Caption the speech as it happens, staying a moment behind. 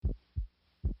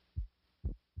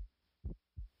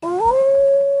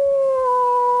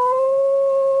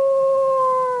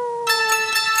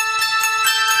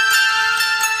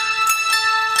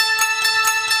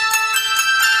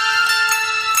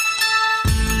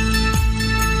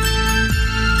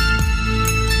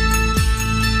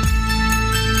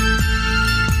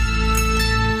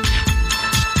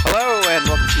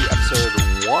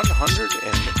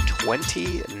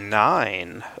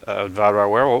29 of Divided by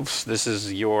Werewolves. This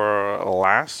is your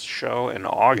last show in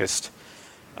August.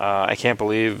 I can't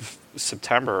believe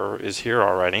September is here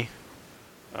already.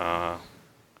 I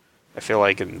feel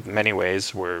like in many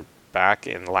ways we're back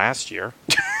in last year.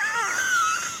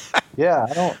 Yeah,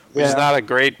 I don't. Which is not a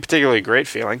particularly great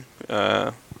feeling.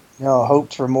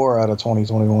 Hoped for more out of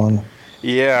 2021.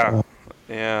 Yeah,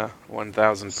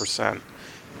 1000%.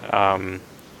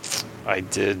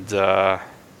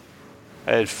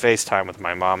 I had FaceTime with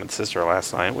my mom and sister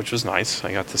last night, which was nice.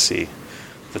 I got to see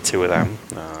the two of them.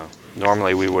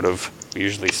 Normally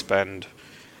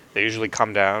they usually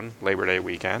come down Labor Day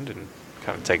weekend and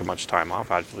kind of take a bunch of time off.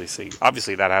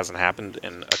 Obviously that hasn't happened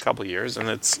in a couple of years, and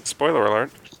it's, spoiler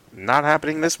alert, not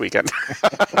happening this weekend.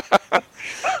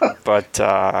 But,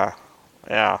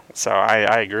 yeah, so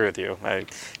I agree with you.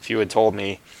 If you had told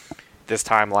me this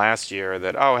time last year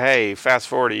that, oh, hey, fast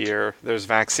forward a year, there's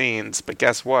vaccines, but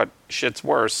guess what? Shit's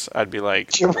worse. I'd be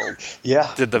like, well,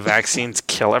 yeah. Did the vaccines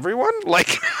kill everyone?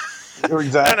 Like,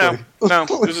 exactly. I don't know. No,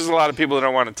 there's just a lot of people that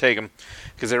don't want to take them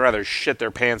because they'd rather shit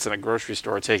their pants in a grocery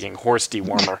store taking horse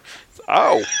dewormer.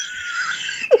 Oh,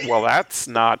 well, that's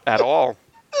not at all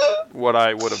what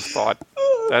I would have thought.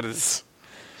 That is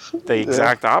the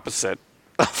exact opposite.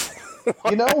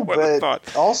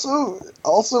 But also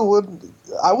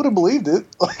I would have believed it.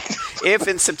 If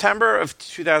in September of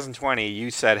 2020 you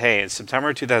said, hey, in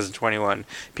September of 2021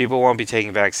 people won't be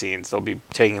taking vaccines, they'll be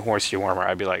taking horse dewormer,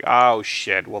 I'd be like, oh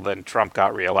shit, well then Trump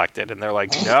got reelected. And they're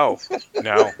like, no,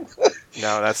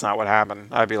 that's not what happened.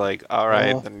 I'd be like, all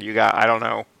right, then I don't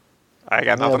know, I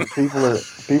got nothing.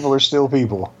 People are still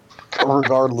people,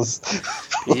 regardless.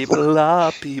 People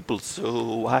are people,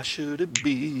 so why should it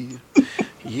be?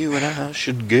 You and I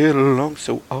should get along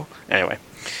so... Oh, anyway.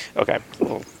 Okay, a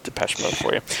little Depeche Mode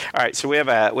for you. All right, so we have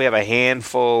a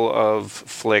handful of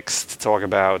flicks to talk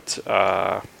about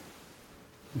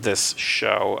this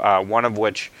show. One of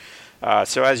which...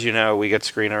 so as you know, we get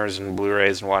screeners and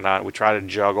Blu-rays and whatnot. We try to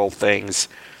juggle things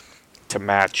to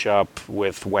match up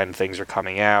with when things are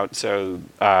coming out. So,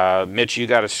 Mitch, you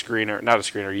got a screener... Not a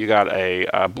screener. You got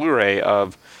a Blu-ray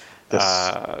of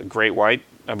Great White,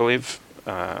 I believe.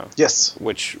 Yes.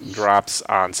 Which drops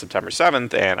on September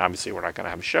 7th, and obviously we're not going to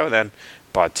have a show then,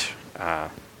 but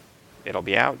it'll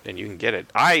be out, and you can get it.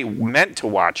 I meant to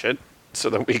watch it so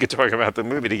that we could talk about the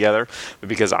movie together, but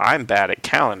because I'm bad at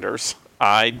calendars,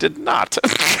 I did not.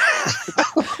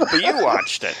 But you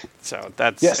watched it, so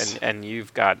that's... Yes. And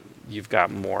you've got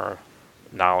more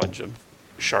knowledge of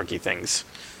Sharky things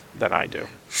than I do.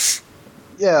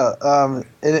 Yeah,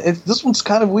 and this one's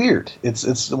kind of weird.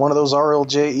 It's one of those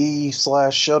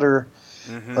RLJE/Shudder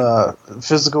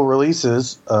physical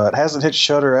releases. It hasn't hit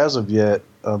Shudder as of yet,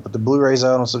 but the Blu-ray's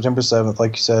out on September 7th,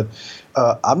 like you said.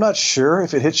 I'm not sure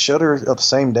if it hits Shudder the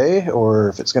same day or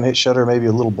if it's going to hit Shudder maybe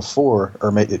a little before,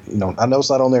 or maybe I know it's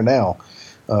not on there now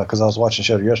because I was watching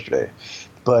Shudder yesterday.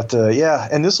 But yeah,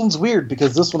 and this one's weird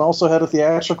because this one also had a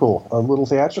little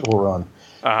theatrical run,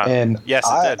 and yes,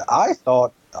 it did.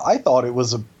 I thought it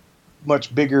was a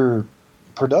much bigger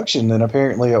production than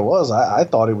apparently it was. I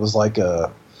thought it was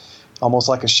almost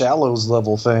like a Shallows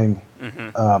level thing.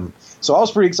 Mm-hmm. So I was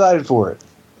pretty excited for it.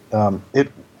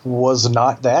 It was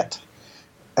not that,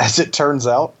 as it turns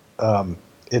out.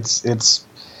 It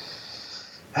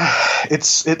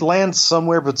lands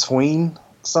somewhere between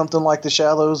something like the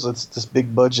Shallows. It's this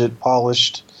big budget,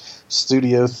 polished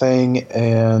studio thing,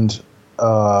 and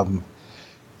the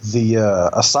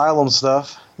Asylum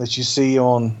stuff that you see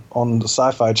on the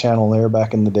Sci-Fi Channel there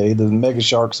back in the day, the Mega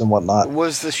Sharks and whatnot.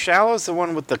 Was the Shallows the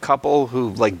one with the couple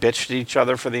who bitched at each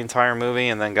other for the entire movie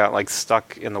and then got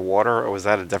stuck in the water, or was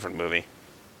that a different movie?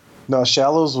 No,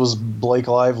 Shallows was Blake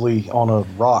Lively on a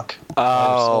rock.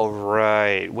 Oh,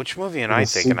 right. Which movie am I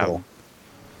thinking of?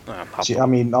 I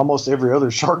mean, almost every other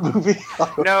shark movie.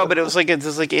 No, but it was this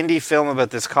indie film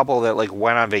about this couple that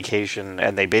went on vacation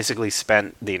and they basically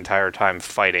spent the entire time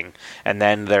fighting, and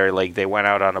then they went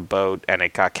out on a boat and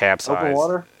it got capsized. Open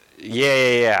water?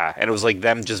 Yeah. And it was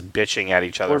them just bitching at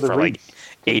each other for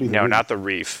not the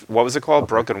Reef. What was it called? Okay.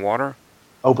 Broken Water?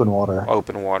 Open Water.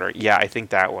 Open Water. Yeah, I think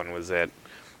that one was it.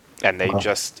 And they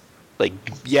just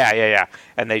yeah.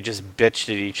 And they just bitched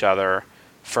at each other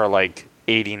for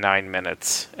 89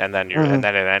 minutes, and then and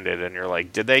then it ended, and you're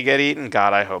like, did they get eaten?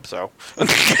 God, I hope so.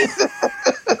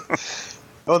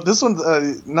 Well, this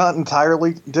one's not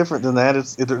entirely different than that.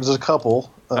 There's a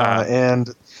couple,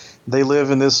 and they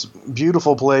live in this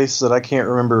beautiful place that I can't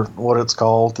remember what it's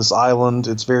called. This island.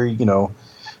 It's very,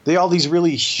 they all these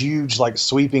really huge,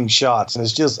 sweeping shots, and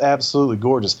it's just absolutely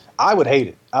gorgeous. I would hate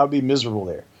it. I would be miserable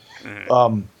there.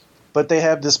 Mm-hmm. But they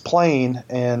have this plane,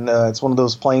 and it's one of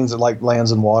those planes that like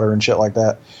lands in water and shit like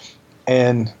that.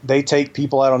 And they take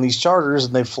people out on these charters,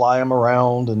 and they fly them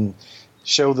around and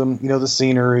show them, the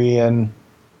scenery, and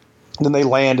then they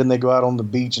land and they go out on the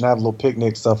beach and have a little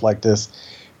picnic, stuff like this.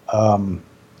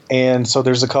 And so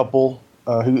there's a couple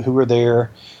who are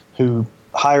there who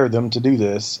hire them to do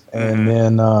this, and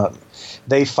then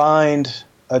they find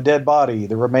a dead body.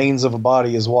 The remains of a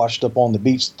body is washed up on the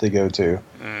beach that they go to,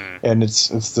 and it's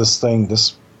this thing.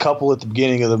 This couple at the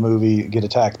beginning of the movie get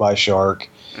attacked by a shark,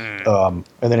 and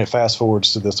then it fast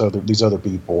forwards to these other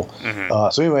people.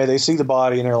 So anyway, they see the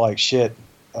body and they're like, "Shit,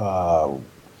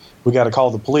 we got to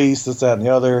call the police." This, that, and the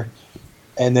other.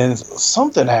 And then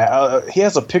something. He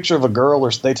has a picture of a girl,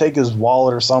 or they take his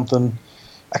wallet or something.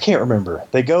 I can't remember.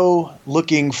 They go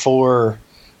looking for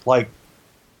like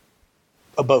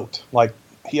a boat. Like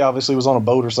he obviously was on a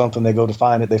boat or something. They go to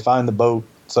find it. They find the boat.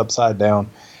 It's upside down.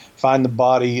 Find the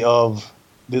body of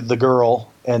the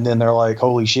girl, and then they're like,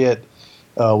 "Holy shit,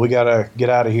 we gotta get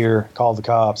out of here." Call the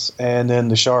cops, and then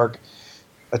the shark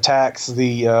attacks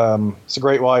the. It's a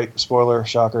great white, spoiler,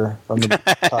 shocker from the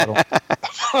title.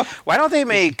 Why don't they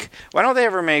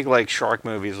ever make like shark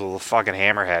movies with a fucking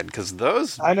hammerhead? Because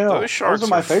those sharks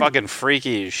are fucking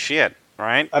freaky as shit,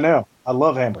 right? I know. I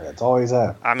love hammerheads. Always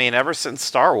have. I mean, ever since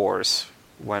Star Wars,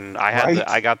 when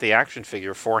I got the action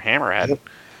figure for Hammerhead,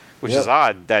 which is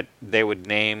odd that they would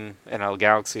name in a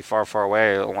galaxy far, far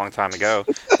away a long time ago.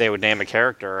 They would name a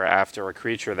character after a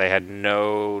creature they had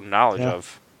no knowledge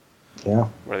of. Yeah.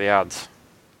 What are the odds?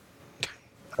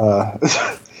 But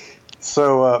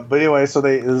anyway, so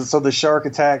the shark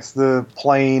attacks the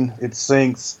plane. It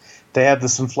sinks. They have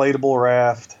this inflatable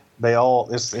raft. Wait,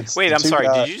 I'm sorry.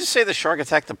 Did you just say the shark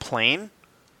attacked the plane?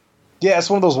 Yeah, it's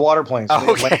one of those water planes.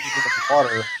 Oh, okay.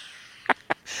 Water.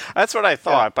 That's what I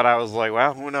thought, but I was like,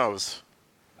 well, who knows?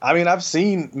 I mean, I've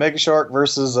seen Mega Shark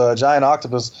versus Giant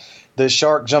Octopus. The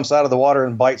shark jumps out of the water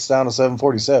and bites down a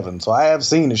 747. So I have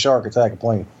seen a shark attack a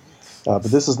plane. But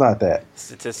this is not that.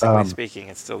 Statistically speaking,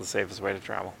 it's still the safest way to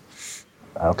travel.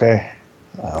 Okay.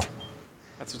 Wow.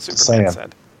 That's what Superman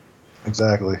said.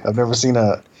 Exactly. I've never seen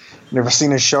a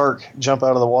shark jump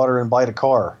out of the water and bite a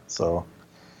car. So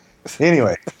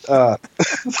anyway, for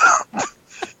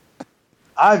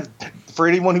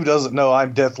anyone who doesn't know,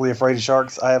 I'm deathly afraid of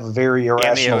sharks. I have a very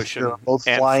irrational fear of both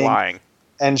flying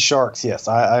and sharks. Yes,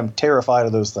 I'm terrified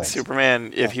of those things.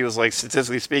 Superman, if he was like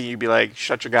statistically speaking, you'd be like,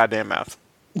 "Shut your goddamn mouth,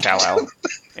 Kal-El.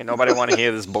 Ain't nobody want to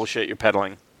hear this bullshit you're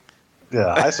peddling."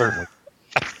 Yeah, I certainly.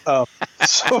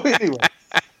 So anyway,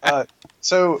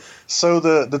 so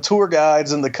the tour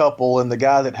guides and the couple and the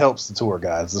guy that helps the tour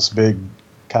guides, this big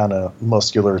kind of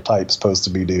muscular type supposed to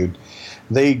be dude,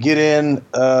 they get in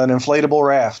an inflatable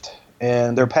raft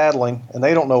and they're paddling and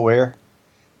they don't know where.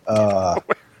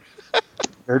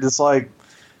 They're just like,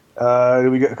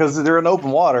 because they're in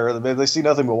open water, they see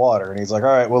nothing but water, and he's like, "All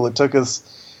right, well, it took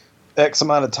us X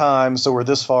amount of time, so we're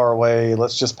this far away.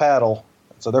 Let's just paddle."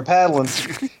 So they're paddling,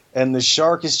 and the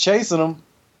shark is chasing them.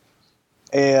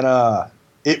 And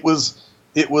it was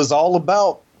all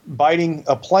about biting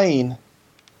a plane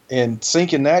and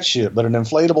sinking that shit. But an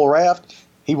inflatable raft,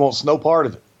 he wants no part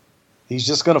of it. He's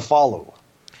just going to follow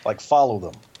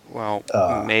them. Well,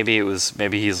 maybe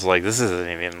he's like, this isn't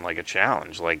even like a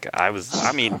challenge. Like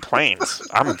I'm eating planes.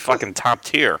 I'm fucking top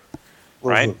tier,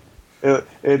 right?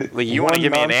 You want to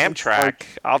give me an Amtrak?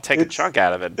 I'll take a chunk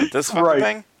out of it. But this fucking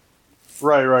thing.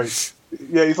 Right.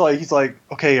 Yeah, he's like,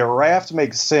 okay, a raft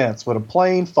makes sense, but a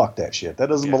plane, fuck that shit. That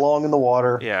doesn't belong in the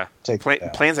water. Yeah.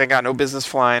 Planes ain't got no business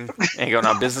flying. Ain't got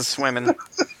no business swimming.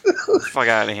 Fuck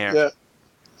out of here. Yeah.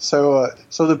 So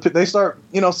they start,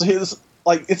 so here's,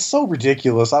 like, it's so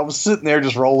ridiculous. I was sitting there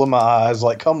just rolling my eyes,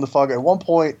 like, come the fuck. At one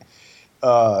point,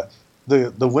 the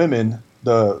women,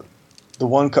 the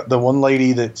one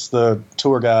lady that's the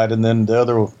tour guide, and then the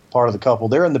other part of the couple,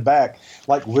 they're in the back,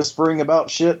 like whispering about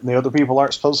shit, and the other people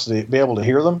aren't supposed to be able to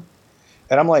hear them.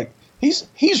 And I'm like, he's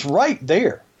right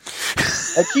there.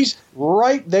 Like, he's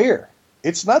right there.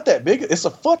 It's not that big. It's a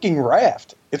fucking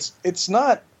raft. It's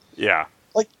not. Yeah.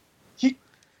 Like, you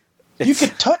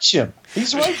could touch him.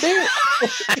 He's right there.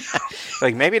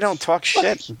 Like, maybe don't talk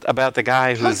shit about the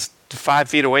guy who's 5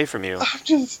 feet away from you.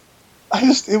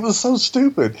 It was so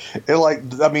stupid.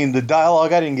 The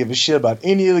dialogue, I didn't give a shit about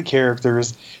any of the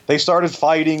characters. They started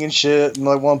fighting and shit, and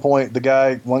at one point,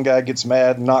 one guy gets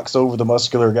mad and knocks over the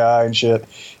muscular guy and shit.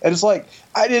 And it's like,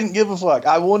 I didn't give a fuck.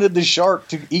 I wanted the shark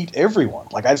to eat everyone.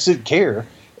 Like, I just didn't care.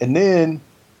 And then,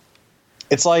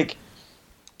 it's like,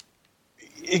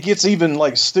 it gets even,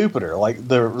 like, stupider. Like,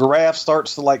 the raft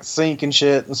starts to, like, sink and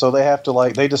shit, and so they have to,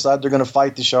 like, they decide they're going to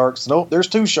fight the sharks. Nope, there's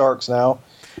 2 sharks now.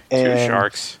 And 2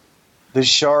 sharks. The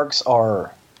sharks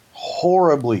are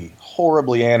horribly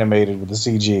animated with the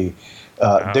CG.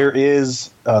 There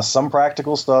is some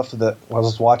practical stuff that I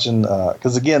was watching,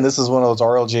 because again, this is one of those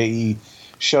RLJE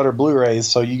Shutter Blu-rays,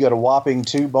 so you get a whopping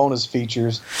 2 bonus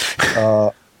features,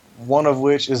 one of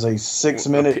which is a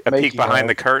 6-minute a peek behind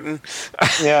the curtain.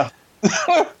 Yeah.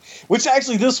 Which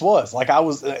actually this was. Like, I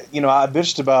was, I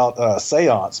bitched about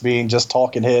Seance being just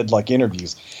talking head like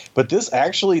interviews. But this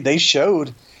actually, they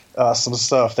showed some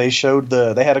stuff. They showed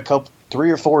they had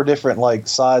 3 or 4 different like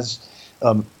size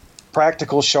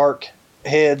practical shark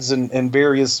heads and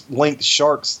various length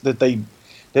sharks that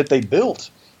they built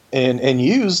and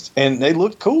used, and they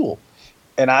looked cool.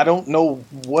 And I don't know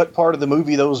what part of the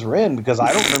movie those were in, because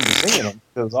I don't remember seeing them,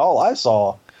 because all I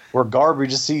saw were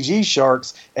garbage CG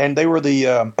sharks, and they were the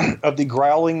of the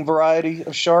growling variety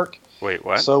of shark. Wait,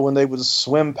 what? So when they would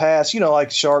swim past,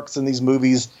 like sharks in these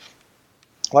movies,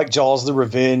 like Jaws: The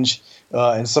Revenge,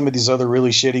 and some of these other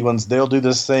really shitty ones, they'll do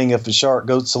this thing if a shark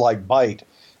goes to like bite,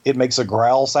 it makes a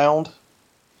growl sound.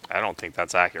 I don't think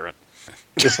that's accurate.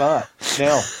 It's not.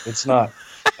 No, it's not.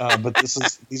 But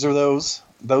these are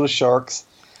those sharks.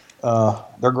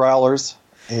 They're growlers,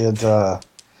 and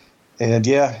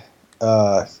yeah.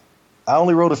 I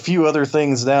only wrote a few other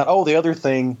things down. Oh, the other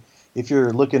thing, if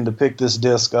you're looking to pick this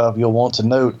disc up, you'll want to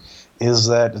note is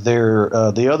that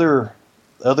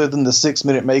other than the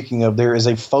 6-minute making of, there is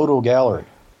a photo gallery.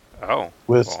 Oh,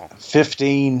 with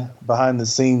 15 behind the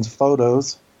scenes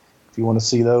photos. If you want to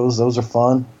see those are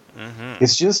fun. Mm-hmm.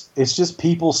 It's just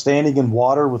people standing in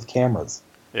water with cameras.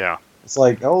 Yeah. It's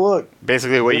like, oh look.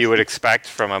 Basically what you would expect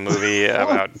from a movie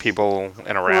about people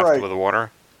in a raft with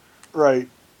water. Right.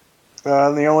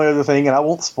 And the only other thing, and I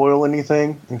won't spoil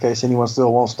anything in case anyone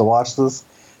still wants to watch this,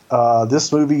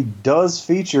 this movie does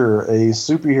feature a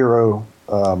superhero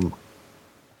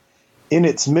in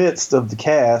its midst of the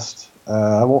cast.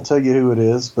 I won't tell you who it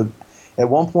is, but at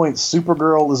one point,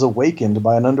 Supergirl is awakened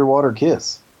by an underwater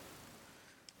kiss,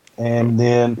 and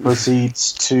then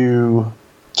proceeds to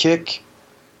kick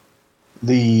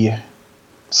the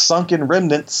sunken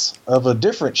remnants of a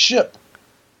different ship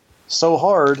so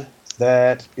hard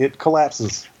that it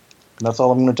collapses. And that's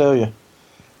all I'm going to tell you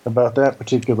about that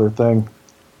particular thing.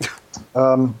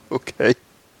 Okay.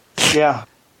 Yeah.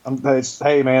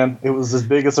 Hey, man, it was as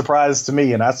big a surprise to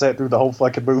me, and I sat through the whole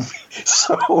fucking movie.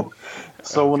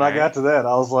 So when I got to that,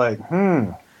 I was like,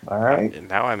 all right. And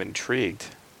now I'm intrigued.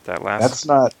 That's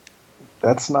not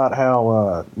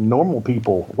how normal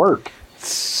people work.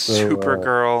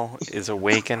 Supergirl is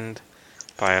awakened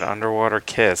by an underwater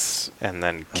kiss, and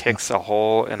then kicks a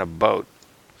hole in a boat.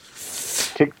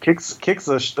 Kicks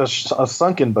a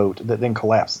sunken boat that then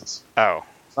collapses. Oh,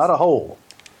 it's not a hole.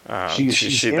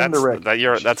 She's in the wreck.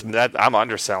 I'm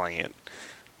underselling it.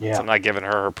 Yeah, so I'm not giving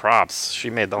her props. She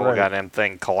made the whole goddamn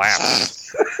thing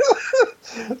collapse.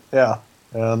 Yeah,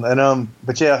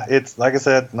 but yeah, it's like I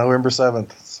said, November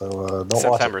 7th. So don't watch it.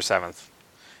 September 7th.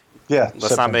 Yeah,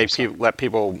 let's not let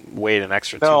people wait an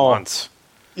extra 2 months.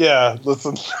 Yeah,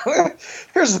 listen.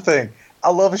 Here's the thing. I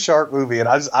love a shark movie, and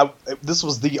this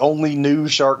was the only new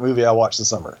shark movie I watched this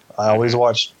summer. I always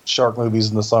watch shark movies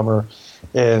in the summer,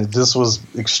 and this was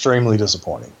extremely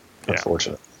disappointing.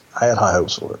 Unfortunately, I had high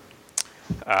hopes for it.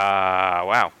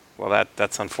 Wow. Well,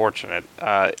 that's unfortunate.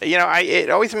 It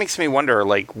always makes me wonder,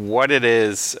 like, what it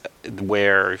is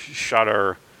where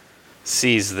Shudder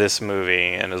sees this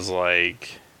movie and is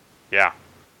like, yeah.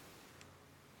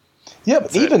 Yeah,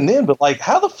 but even then, like,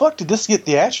 how the fuck did this get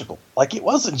theatrical? Like, it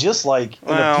wasn't just like...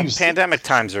 pandemic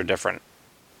times are different.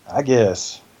 I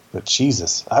guess. But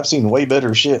Jesus, I've seen way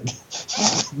better shit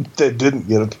that didn't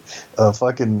get a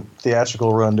fucking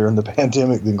theatrical run during the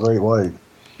pandemic than Great White.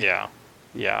 Yeah.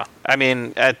 Yeah. I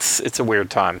mean, it's a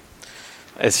weird time.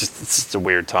 It's just a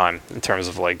weird time in terms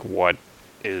of, like, what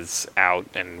is out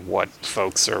and what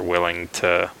folks are willing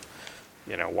to,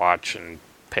 watch and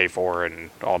pay for and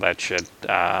all that shit.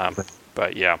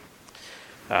 But yeah,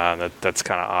 that's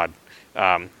kind of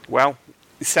odd. Well,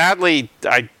 sadly,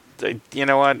 you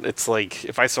know what? It's like,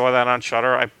 if I saw that on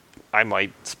Shudder, I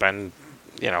might spend,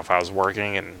 if I was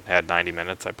working and had 90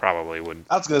 minutes, I probably would.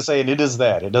 I was going to say, and it is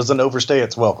that. It doesn't overstay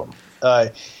its welcome.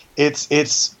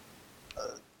 It's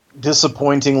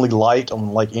disappointingly light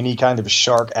on, like, any kind of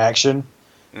shark action.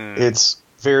 It's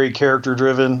very character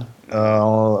driven.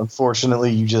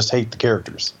 Unfortunately, you just hate the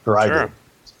characters. Or I do.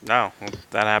 No,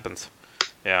 that happens.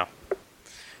 Yeah.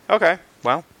 Okay.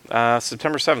 Well,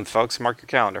 September 7th, folks. Mark your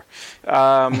calendar.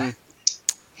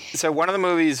 So one of the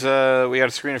movies we got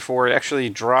a screening for actually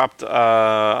dropped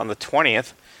on the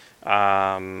 20th,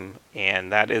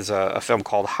 and that is a film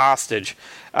called Hostage.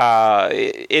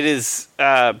 It is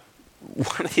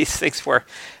one of these things where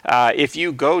if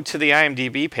you go to the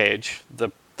IMDb page,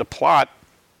 the plot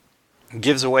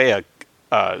gives away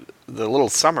the little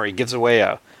summary gives away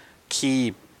a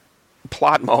key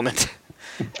plot moment,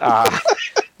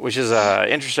 which is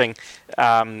interesting.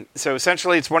 So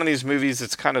essentially, it's one of these movies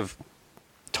that's kind of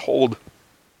told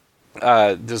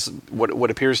this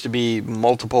what appears to be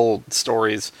multiple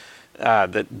stories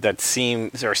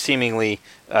that are seemingly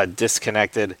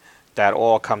disconnected, that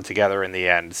all come together in the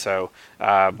end. So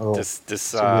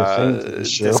this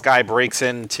guy breaks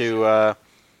into a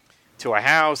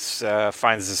house,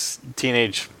 finds this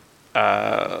teenage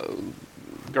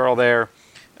girl there,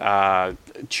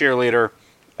 cheerleader,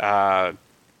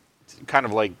 kind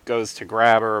of like goes to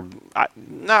grab her.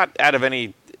 Not out of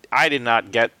any. I did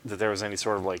not get that there was any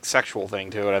sort of like sexual thing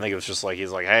to it. I think it was just like,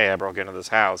 he's like, hey, I broke into this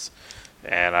house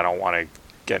and I don't want to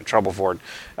get in trouble for it.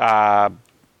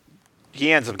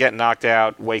 He ends up getting knocked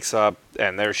out, wakes up,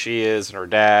 and there she is and her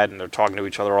dad, and they're talking to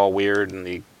each other all weird, and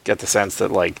you get the sense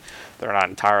that like they're not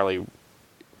entirely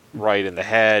right in the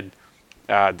head.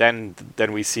 Then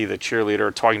we see the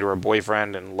cheerleader talking to her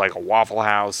boyfriend in like a Waffle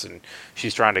House, and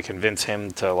she's trying to convince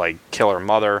him to like kill her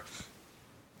mother.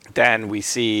 Then we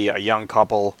see a young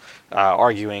couple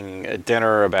arguing at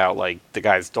dinner about like the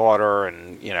guy's daughter,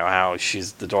 and you know how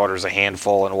the daughter's a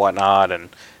handful and whatnot, and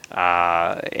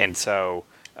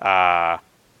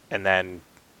then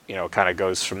you know kind of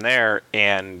goes from there,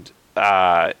 and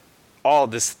all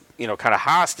of this kind of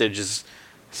hostage is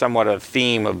somewhat a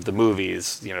theme of the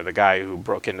movies. You know, the guy who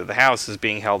broke into the house is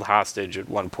being held hostage at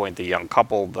one point. The young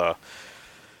couple, the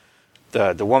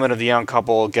woman of the young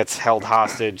couple gets held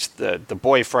hostage. The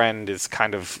boyfriend is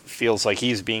kind of feels like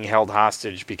he's being held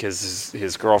hostage because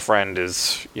his girlfriend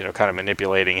is kind of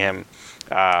manipulating him.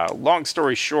 Long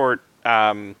story short,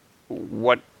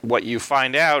 what you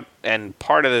find out, and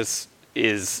part of this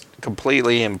is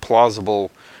completely implausible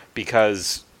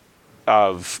because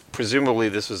of presumably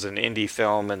this was an indie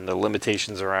film and the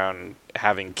limitations around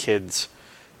having kids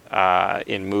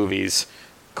in movies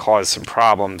caused some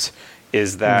problems,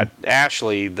 is that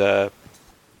Ashley, the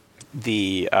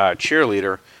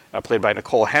cheerleader, played by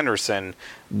Nicole Henderson,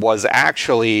 was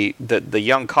actually the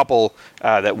young couple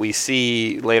that we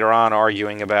see later on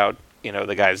arguing about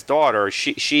the guy's daughter.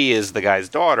 She is the guy's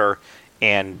daughter,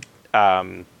 and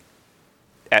at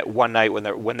one night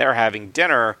when they're having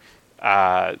dinner,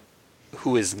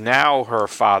 who is now her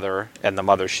father and the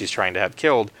mother she's trying to have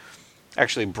killed,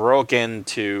 actually broke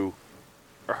into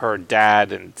her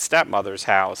dad and stepmother's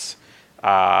house,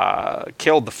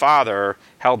 killed the father,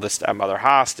 held the stepmother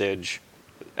hostage,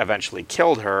 eventually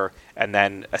killed her, and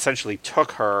then essentially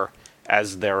took her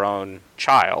as their own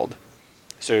child.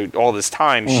 So all this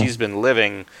time she's been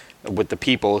living with the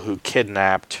people who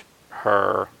kidnapped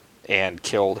her and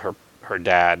killed her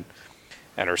dad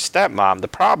and her stepmom. The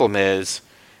problem is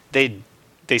they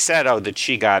said,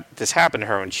 that this happened to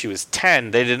her when she was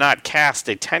 10. They did not cast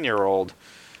a 10-year-old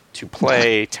to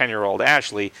play 10-year-old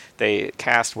Ashley. They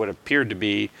cast what appeared to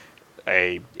be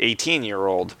a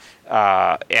 18-year-old.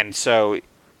 And so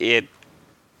it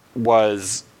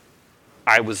was,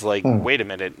 I was like, wait a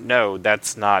minute, no,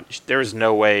 that's not, there's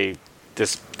no way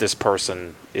this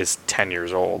person is 10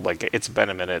 years old. Like, it's been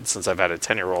a minute since I've had a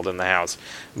 10-year-old in the house,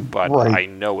 but right. I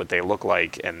know what they look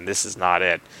like, and this is not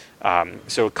it.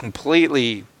 So it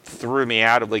completely threw me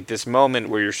out of like this moment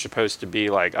where you're supposed to be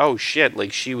like, oh shit,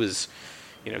 like she was,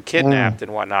 kidnapped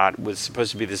and whatnot, was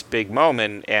supposed to be this big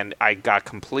moment, and I got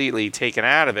completely taken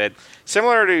out of it.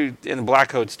 Similar to in The Black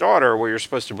Coat's Daughter, where you're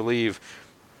supposed to believe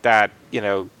that,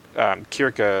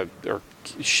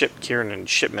 Kiernan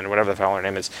Shipman, whatever the hell her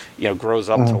name is, grows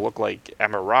up to look like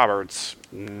Emma Roberts.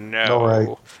 No. Right.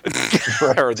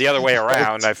 Or the other way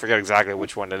around. I forget exactly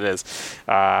which one it is.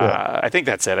 I think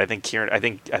that's it. I think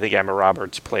Emma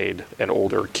Roberts played an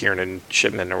older Kiernan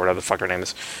Shipman or whatever the fuck her name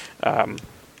is.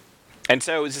 And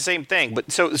so it's the same thing.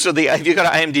 But so if you go to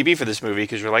IMDb for this movie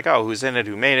because you're like, oh, who's in it?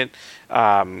 Who made it?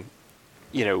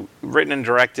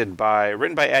 Written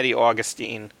by Eddie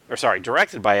Augustine,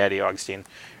 directed by Eddie Augustine,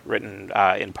 written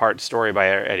in part story by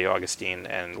Eddie Augustine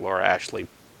and Laura Ashley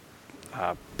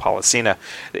Policina.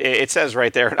 It says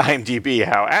right there in IMDb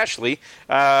how Ashley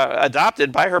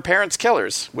adopted by her parents'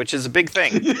 killers, which is a big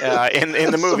thing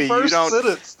in the movie.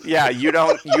 You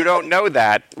don't know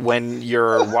that when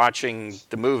you're watching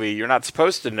the movie. You're not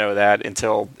supposed to know that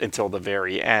until the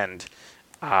very end.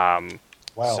 Wow.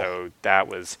 So that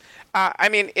was. We've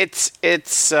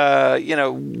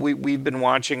been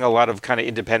watching a lot of kind of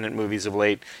independent movies of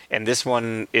late, and this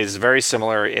one is very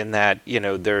similar in that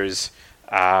there's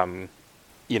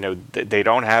they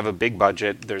don't have a big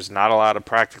budget. There's not a lot of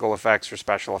practical effects or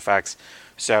special effects.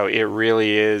 So it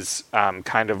really is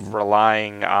kind of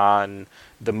relying on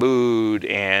the mood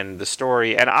and the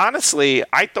story. And honestly,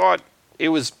 I thought it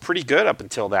was pretty good up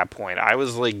until that point. I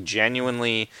was like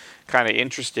genuinely kind of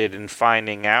interested in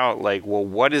finding out, like, well,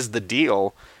 what is the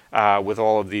deal with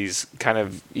all of these kind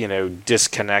of,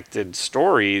 disconnected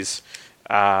stories.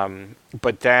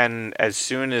 But then as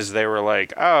soon as they were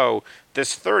like, oh,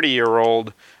 this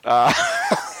 30-year-old,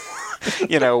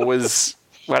 was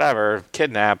whatever,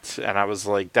 kidnapped. And I was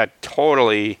like, that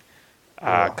totally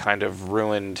kind of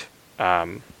ruined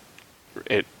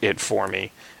it for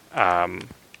me.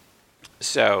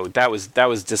 So that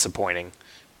was disappointing,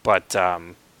 but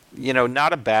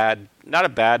not a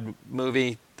bad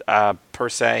movie per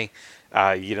se.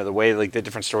 The way like the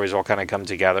different stories all kind of come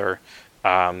together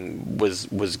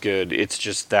was good. It's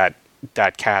just that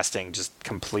casting just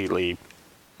completely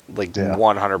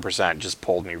 100% just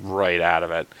pulled me right out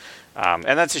of it, and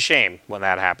that's a shame when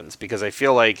that happens, because I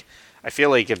feel like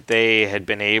if they had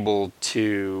been able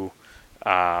to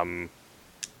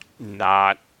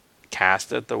not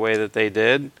cast it the way that they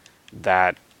did,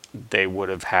 that they would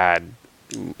have had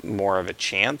more of a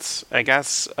chance, I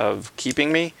guess, of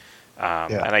keeping me.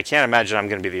 And I can't imagine I'm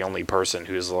going to be the only person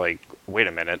who's like, wait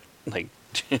a minute, like,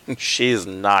 she's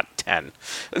not 10.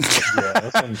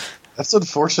 That's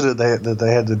unfortunate that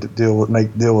they had to deal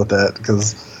with that,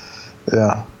 because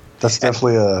that's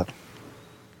definitely a.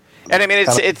 And I mean,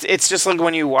 it's just like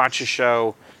when you watch a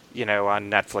show, on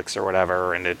Netflix or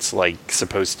whatever, and it's like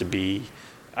supposed to be,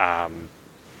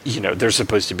 they're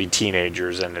supposed to be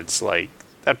teenagers, and it's like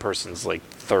that person's like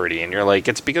 30, and you're like,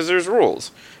 it's because there's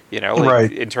rules,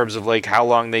 right, in terms of like how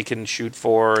long they can shoot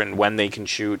for and when they can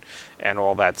shoot and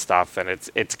all that stuff, and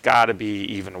it's got to be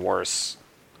even worse.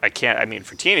 For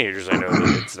teenagers, I know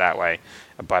that it's that way,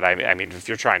 but I mean, if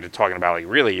you're talking about like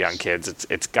really young kids,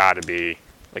 it's got to be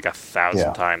like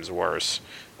 1,000 times worse.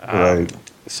 Right.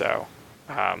 So,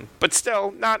 but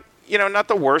still not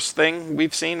the worst thing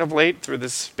we've seen of late through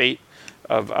this spate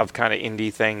of kind of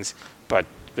indie things, but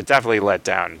definitely let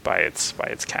down by its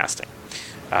casting.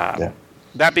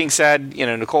 That being said,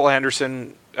 Nicole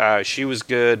Henderson, she was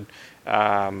good.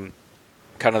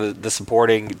 Kind of the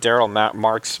supporting Daryl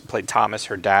Marks played Thomas,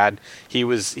 her dad. He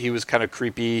was kind of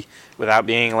creepy without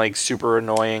being like super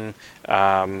annoying.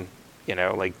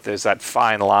 Like there's that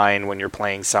fine line when you're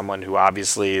playing someone who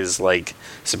obviously is like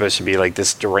supposed to be like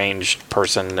this deranged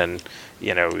person, and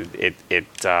they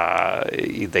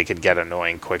could get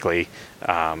annoying quickly.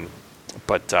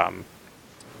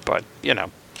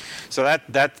 So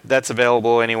that's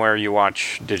available anywhere you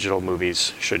watch digital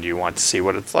movies, should you want to see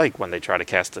what it's like when they try to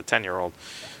cast a 10-year-old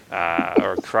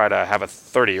or try to have a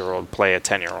 30-year-old play a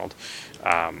 10-year-old.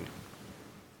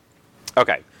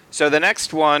 Okay, so the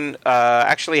next one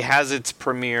actually has its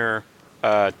premiere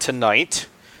tonight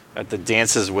at the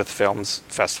Dances with Films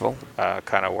Festival,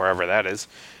 kind of wherever that is.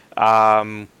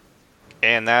 And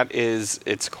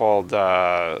it's called,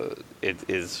 it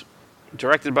is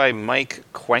directed by Mike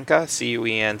Cuenca,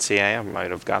 Cuenca. I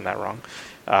might have gotten that wrong.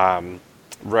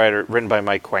 Written by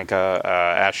Mike Cuenca,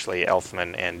 Ashley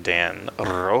Elfman, and Dan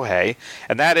Rohe.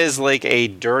 And that is like a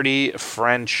dirty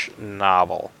French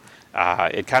novel.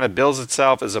 It kind of bills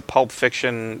itself as a Pulp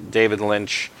Fiction, David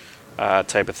Lynch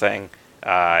type of thing.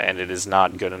 And it is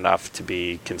not good enough to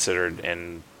be considered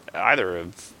in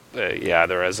either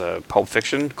as a Pulp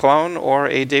Fiction clone or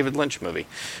a David Lynch movie.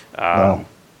 Wow.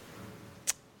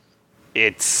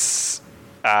 It's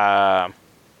okay. I'm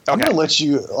gonna let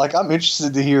you. I'm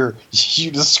interested to hear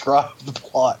you describe the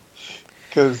plot,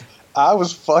 because I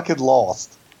was fucking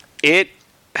lost. All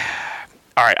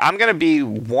right. I'm gonna be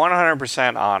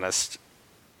 100% honest,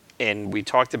 and we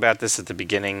talked about this at the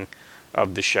beginning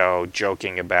of the show,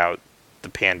 joking about the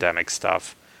pandemic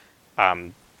stuff.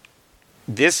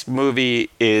 This movie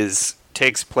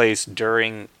takes place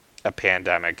during a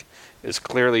pandemic. Is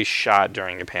clearly shot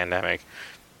during a pandemic.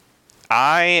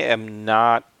 I am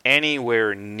not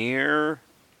anywhere near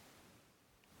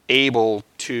able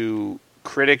to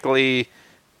critically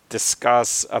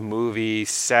discuss a movie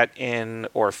set in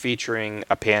or featuring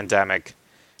a pandemic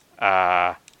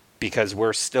because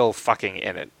we're still fucking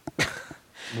in it.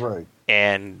 Right.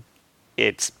 And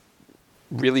it's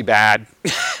really bad.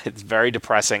 It's very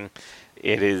depressing.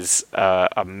 It is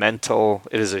it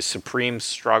is a supreme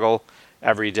struggle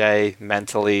every day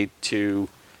mentally to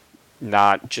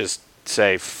not just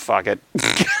say fuck it.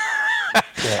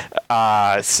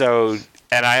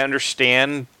 And I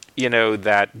understand,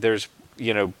 that there's,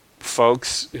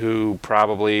 folks who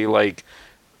probably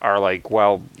are like,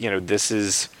 well, this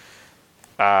is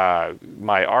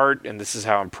my art, and this is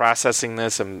how I'm processing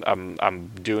this.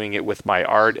 I'm doing it with my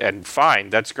art, and fine,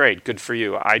 that's great, good for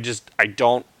you. I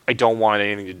don't want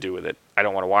anything to do with it. I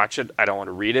don't want to watch it. I don't want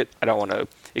to read it. I don't want to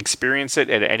experience it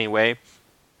in any way,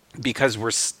 because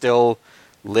we're still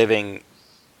living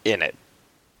in it,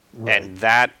 right. And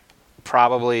that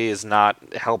probably is not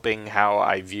helping how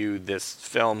I view this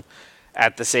film.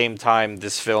 At the same time,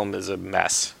 this film is a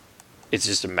mess. It's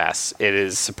just a mess. It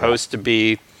is supposed to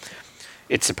be.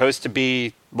 It's supposed to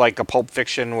be like a Pulp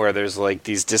Fiction, where there's like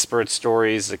these disparate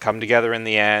stories that come together in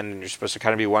the end, and you're supposed to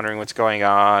kind of be wondering what's going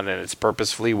on, and it's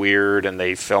purposefully weird, and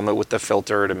they film it with the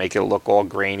filter to make it look all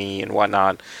grainy and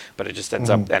whatnot, but it just ends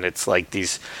up, and it's like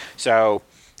these. So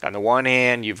on the one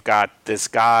hand, you've got this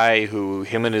guy who,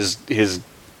 him and his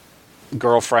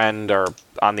girlfriend are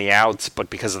on the outs, but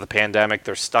because of the pandemic,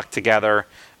 they're stuck together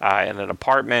in an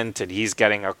apartment, and he's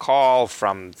getting a call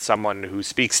from someone who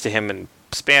speaks to him in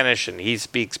Spanish, and he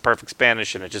speaks perfect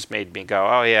Spanish, and it just made me go,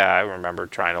 oh yeah, I remember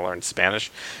trying to learn Spanish.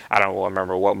 I don't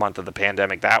remember what month of the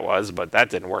pandemic that was, but that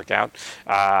didn't work out.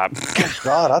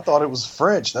 God, I thought it was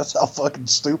French. That's how fucking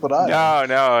stupid I am.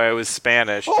 No, it was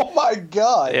Spanish. Oh my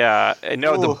God. Yeah,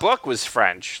 no, the book was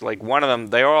French. Like, one of them,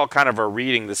 they all kind of are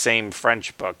reading the same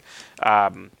French book.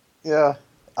 Yeah.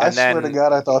 I swear to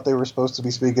God, I thought they were supposed to be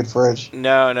speaking French.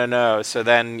 No. So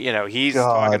then, he's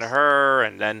talking to her,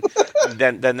 and then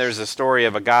then there's a story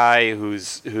of a guy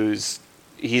who's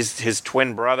his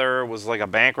twin brother was like a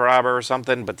bank robber or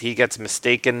something, but he gets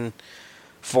mistaken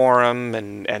for him,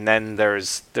 and then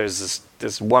there's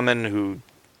this woman who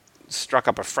struck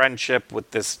up a friendship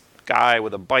with this guy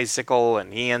with a bicycle,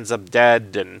 and he ends up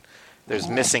dead, and there's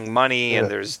missing money, and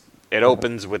it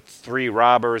opens with 3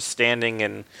 robbers standing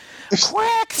in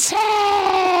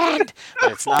quicksand,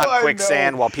 but it's not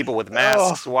quicksand while people with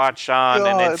masks watch on,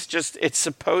 God. And it's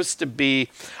supposed to be,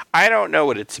 I don't know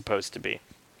what it's supposed to be.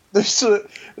 There's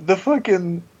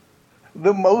the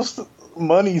most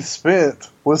money spent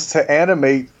was to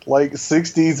animate like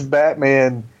 60s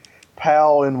Batman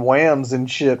PAL and Whams and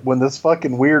shit, when this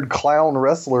fucking weird clown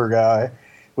wrestler guy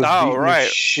was beating the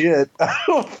shit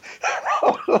out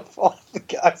of all the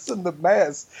guys in the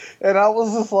mask. And I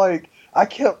was just like, I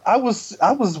was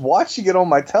watching it on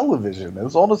my television. It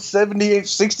was on a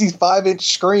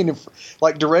 65-inch screen,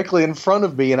 like directly in front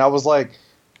of me, and I was like,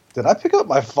 "Did I pick up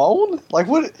my phone? Like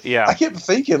what?" Yeah. I kept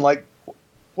thinking, like,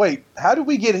 "Wait, how did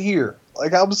we get here?"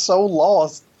 Like I was so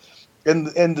lost, and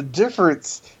the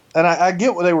difference. And I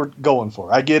get what they were going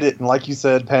for. I get it, and like you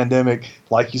said, pandemic.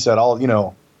 Like you said,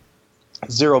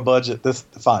 zero budget. This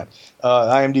fine.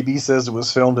 IMDb says it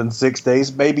was filmed in 6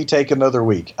 days. Maybe take another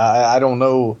week. I don't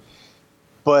know.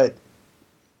 But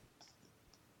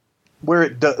where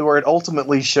it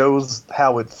ultimately shows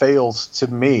how it fails to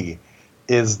me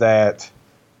is that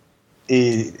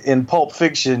in Pulp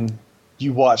Fiction,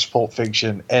 you watch Pulp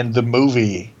Fiction, and the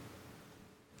movie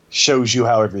shows you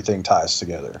how everything ties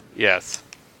together. Yes.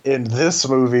 In this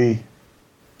movie,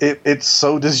 it's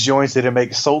so disjointed. It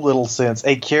makes so little sense.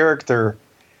 A character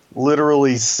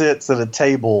literally sits at a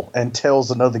table and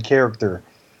tells another character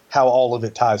how all of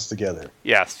it ties together.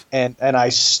 Yes. And I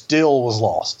still was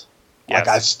lost. Yes.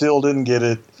 Like, I still didn't get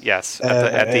it. Yes.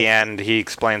 At the end, he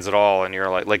explains it all, and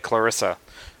you're like Clarissa.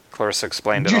 Clarissa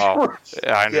explained it all.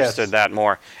 I understood that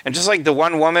more. And just like the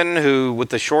one woman who, with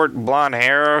the short blonde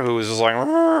hair, who was just like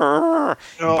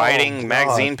biting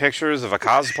magazine pictures of a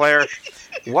cosplayer.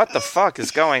 What the fuck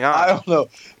is going on? I don't know.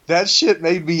 That shit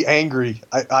made me angry.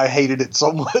 I hated it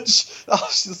so much. I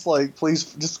was just like,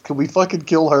 please, can we fucking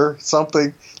kill her?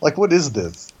 Something. Like, what is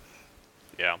this?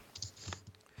 Yeah.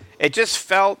 It just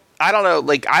felt, I don't know,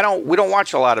 like, we don't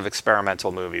watch a lot of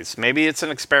experimental movies. Maybe it's an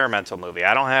experimental movie.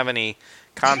 I don't have any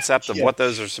concept of what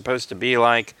those are supposed to be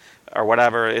like or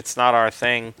whatever. It's not our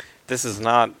thing.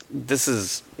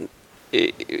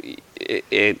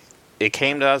 It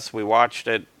came to us. We watched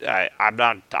it. I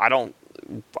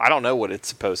don't know what it's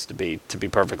supposed to be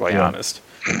perfectly honest.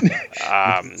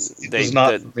 The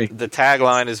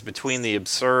tagline is between the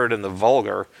absurd and the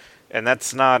vulgar, and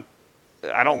that's not.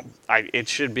 It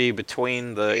should be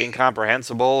between the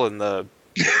incomprehensible and the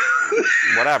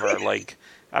whatever. Like,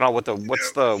 I don't know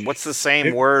what's the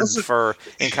same word for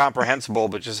incomprehensible,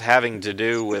 but just having to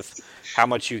do with how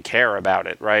much you care about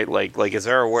it, right? Like is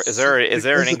there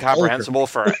an incomprehensible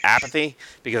for apathy?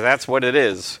 Because that's what it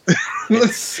is.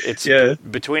 It's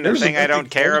between a thing I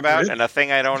don't care about and a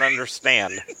thing I don't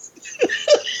understand.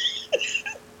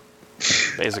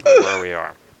 Basically where we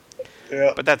are.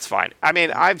 Yeah. But that's fine. I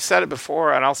mean, I've said it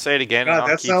before, and I'll say it again. God,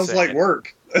 that sounds like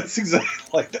work. That's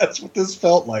exactly that's what this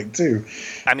felt like too.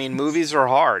 I mean, movies are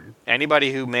hard.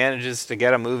 Anybody who manages to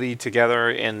get a movie together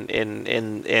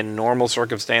in normal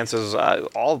circumstances,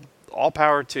 all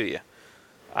power to you.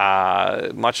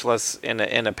 Much less in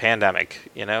a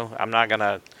pandemic. You know, I'm not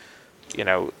gonna,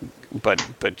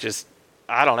 but just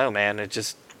I don't know, man. It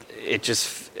just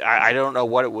I don't know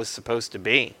what it was supposed to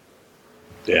be.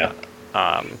 Yeah.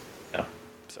 Yeah.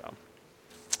 So,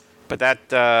 but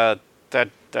that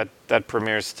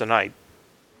premieres tonight.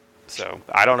 So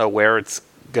I don't know where it's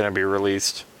going to be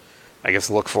released. I guess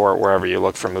look for it wherever you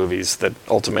look for movies that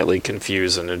ultimately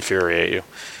confuse and infuriate you.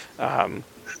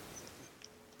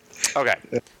 Okay.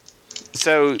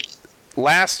 So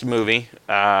last movie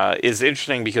is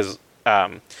interesting because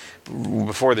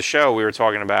before the show we were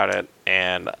talking about it,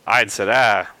 and I'd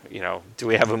said, do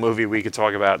we have a movie we could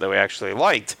talk about that we actually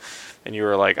liked? And you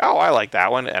were like, oh, I like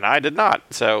that one, and I did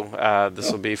not. So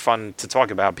this will be fun to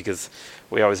talk about because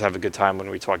we always have a good time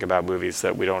when we talk about movies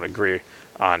that we don't agree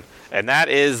on. And that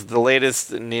is the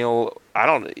latest Neil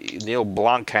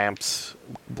Blomkamp's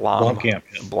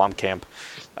Blomkamp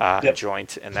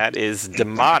joint, and that is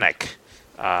Demonic,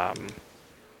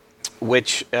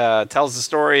 which tells the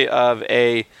story of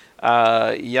a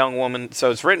young woman.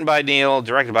 So it's written by Neil,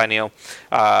 directed by Neil.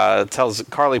 Tells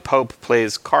Carly Pope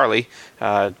plays Carly,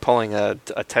 pulling a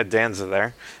Ted Danza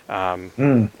there,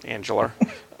 Angela,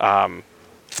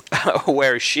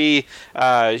 where she's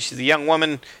a young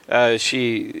woman.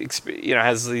 She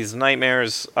has these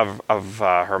nightmares of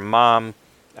her mom,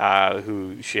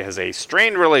 who she has a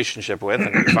strained relationship with,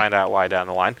 and we find out why down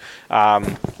the line.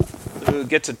 Who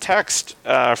gets a text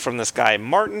from this guy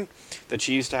Martin that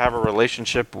she used to have a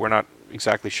relationship. We're not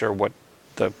exactly sure what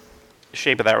the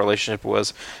shape of that relationship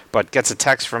was, but gets a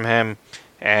text from him,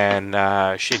 and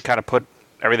she had kind of put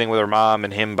everything with her mom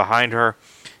and him behind her.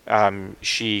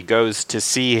 She goes to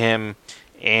see him,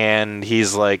 and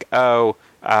he's like, "Oh,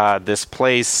 this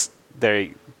place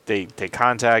they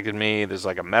contacted me. There's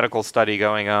like a medical study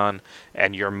going on,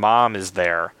 and your mom is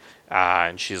there."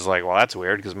 And she's like, well, that's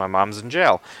weird because my mom's in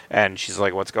jail. And she's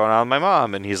like, what's going on with my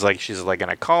mom? And he's like, she's like in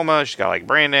a coma. She's got like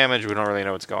brain damage. We don't really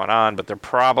know what's going on. But they're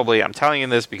probably, I'm telling you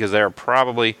this because they're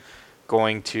probably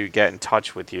going to get in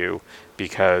touch with you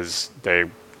because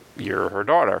you're her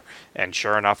daughter. And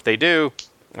sure enough, they do.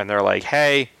 And they're like,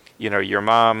 hey, your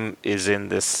mom is in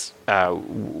this, she's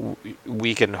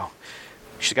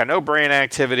got no brain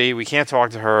activity. We can't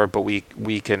talk to her, but we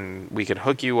can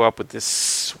hook you up with this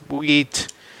sweet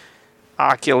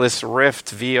Oculus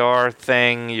Rift VR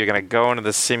thing. You're going to go into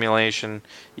the simulation.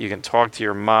 You can talk to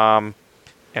your mom,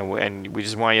 and we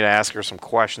just want you to ask her some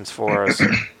questions for us.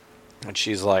 And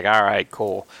she's like, all right,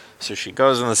 cool. So she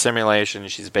goes in the simulation,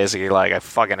 and she's basically like, I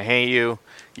fucking hate you.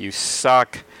 You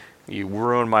suck. You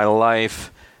ruined my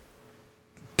life.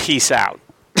 Peace out.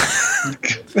 And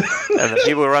the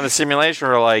people who run the simulation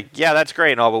are like, yeah, that's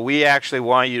great and all, but we actually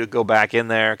want you to go back in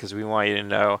there because we want you to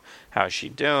know how's she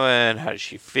doing, how does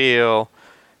she feel.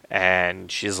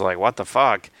 And she's like, what the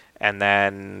fuck? And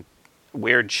then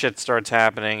weird shit starts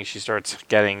happening. She starts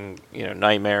getting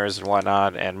nightmares and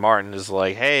whatnot, and Martin is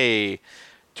like, hey,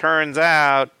 turns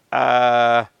out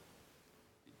your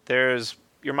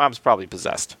mom's probably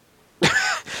possessed.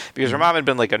 Because her mom had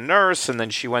been like a nurse, and then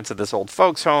she went to this old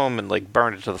folks home and like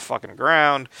burned it to the fucking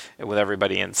ground with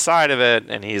everybody inside of it.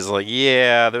 And he's like,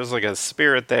 yeah, there's like a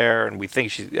spirit there, and I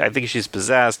think she's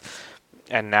possessed.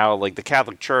 And now like the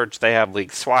Catholic Church, they have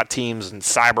like SWAT teams and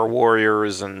cyber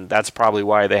warriors, and that's probably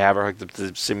why they have her hooked up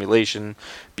to the simulation,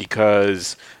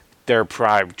 because they're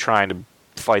probably trying to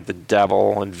fight the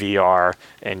devil in VR.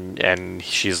 And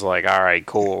she's like, all right,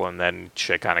 cool. And then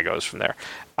shit kind of goes from there.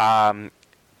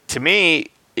 To me,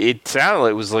 it sounded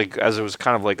like it was like, as it was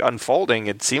kind of like unfolding,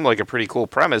 it seemed like a pretty cool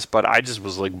premise, but I just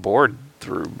was like bored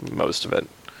through most of it.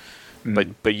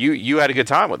 But you had a good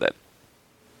time with it.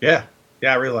 Yeah,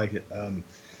 I really like it. I'm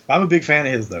a big fan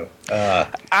of his though.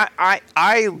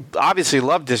 I obviously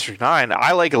love District 9.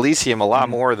 I like Elysium a lot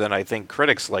more than I think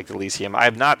critics like Elysium. I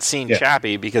have not seen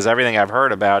Chappie because everything I've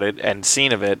heard about it and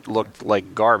seen of it looked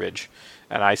like garbage.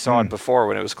 And I saw it before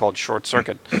when it was called Short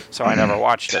Circuit, so I never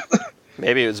watched it.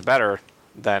 Maybe it was better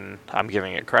than I'm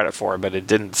giving it credit for, but it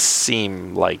didn't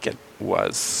seem like it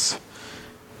was.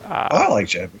 I like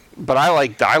Chappie. But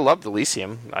I loved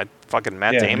Elysium.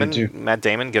 Matt Damon. Matt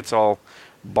Damon gets all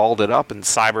balded up and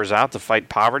cybers out to fight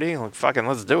poverty. Like, fucking,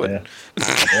 let's do it.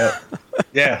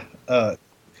 Yeah. And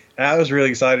I was really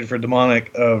excited for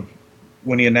Demonic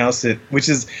when he announced it, which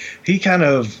is, he kind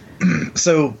of,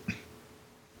 so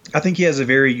I think he has a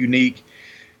very unique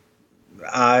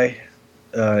eye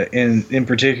in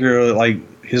particular, like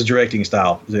his directing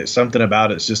style. There's something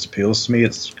about it just appeals to me.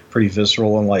 It's pretty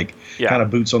visceral and like kind of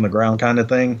boots on the ground kind of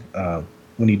thing.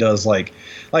 When he does like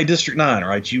District 9,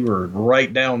 right? You were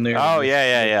right down there. Oh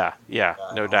yeah,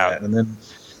 no doubt. And then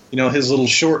his little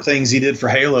short things he did for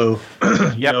Halo.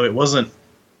 It wasn't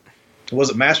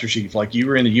Master Chief. Like you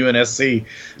were in the UNSC,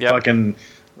 fucking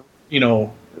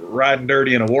riding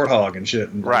dirty in a Warthog and shit,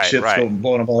 and shit's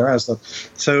blowing up all around and stuff.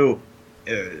 So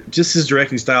just his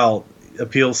directing style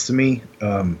appeals to me.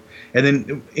 And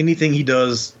then anything he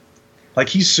does, like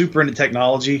he's super into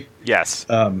technology. Yes.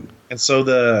 And so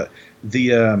the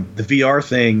VR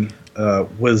thing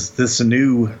was this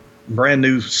brand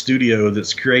new studio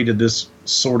that's created this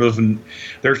sort of.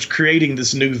 They're creating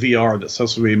this new VR that's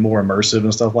supposed to be more immersive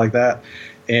and stuff like that.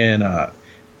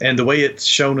 And the way it's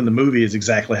shown in the movie is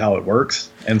exactly how it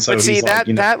works. And so, but see,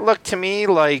 that looked to me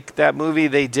like that movie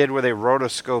they did where they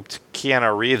rotoscoped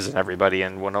Keanu Reeves and everybody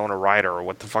and Winona Ryder, or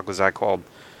what the fuck was that called?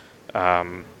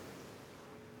 Oh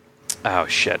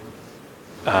shit.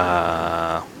 Do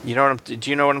you know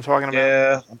what I'm talking about?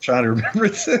 Yeah, I'm trying to remember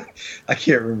it. I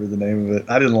can't remember the name of it.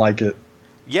 I didn't like it.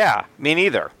 Yeah, me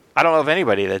neither. I don't know of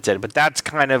anybody that did, but that's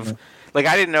kind of like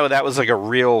I didn't know that was like a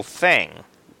real thing.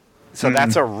 So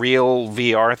that's a real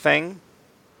VR thing?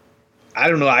 I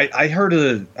don't know. I heard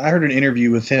an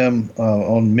interview with him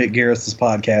on Mick Garris's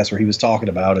podcast where he was talking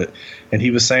about it, and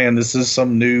he was saying this is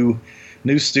some new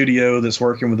studio that's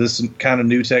working with this kind of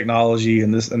new technology,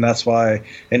 and that's why.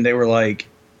 And they were like,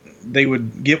 they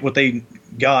would get what they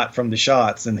got from the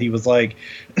shots, and he was like,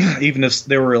 even if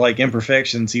there were like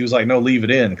imperfections, he was like, no, leave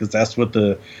it in because that's what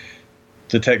the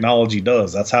technology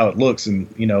does. That's how it looks, and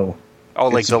Oh,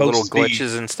 like the little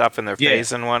glitches and stuff in their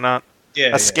face and whatnot?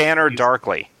 Yeah. A Scanner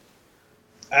Darkly.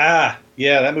 Yeah,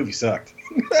 that movie sucked.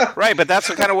 Right, but that's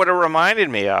kind of what it reminded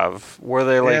me of, where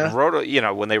they like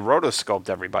when they rotoscoped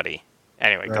everybody.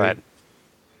 Anyway, go ahead.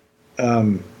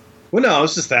 Well, no,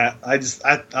 it's just that I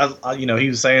he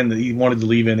was saying that he wanted to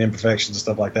leave in imperfections and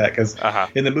stuff like that because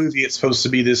in the movie it's supposed to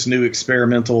be this new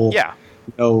experimental,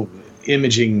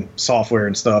 imaging software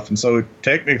and stuff, and so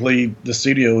technically the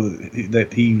studio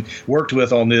that he worked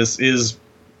with on this is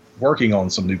working on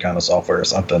some new kind of software or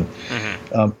something.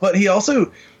 But he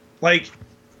also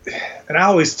and I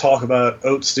always talk about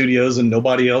Oat Studios and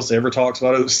nobody else ever talks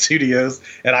about Oat Studios,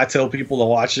 and I tell people to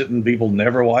watch it and people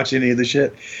never watch any of the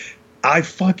shit. I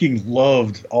fucking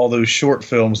loved all those short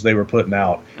films they were putting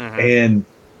out, and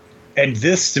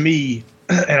this to me,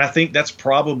 and I think that's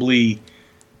probably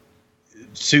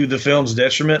to the film's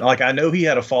detriment. Like I know he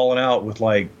had a falling out with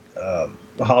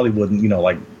Hollywood and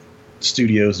like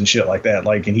studios and shit like that.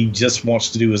 Like, and he just wants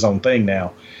to do his own thing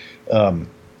now.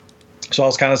 So I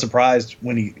was kind of surprised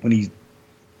when he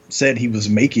said he was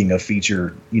making a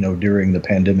feature, during the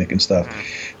pandemic and stuff.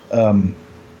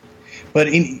 But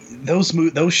in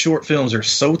those short films are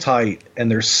so tight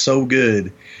and they're so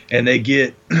good, and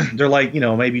they're like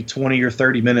maybe 20 or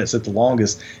 30 minutes at the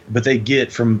longest, but they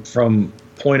get from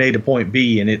point A to point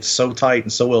B, and it's so tight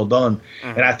and so well done.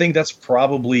 And I think that's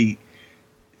probably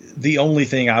the only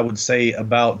thing I would say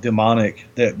about Demonic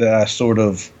that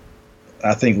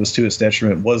I think was to its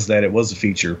detriment was that it was a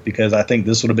feature, because I think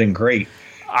this would have been great.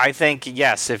 I think,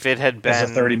 yes, if it had been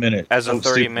as a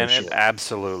 30-minute.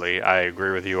 Absolutely. I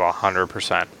agree with you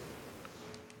 100%.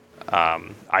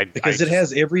 Because it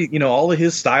has every, all of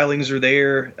his stylings are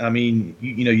there. I mean,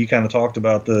 you kind of talked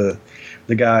about the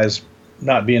guys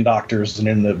not being doctors and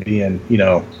end up being,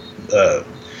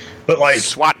 but like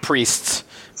SWAT priests,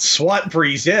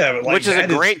 yeah, but which is a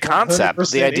great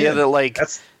concept. The idea that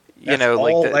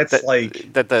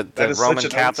the Roman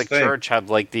Catholic Church had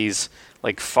like these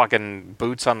like fucking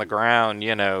boots on the ground,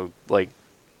 like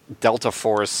Delta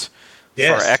Force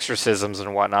for exorcisms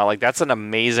and whatnot. Like that's an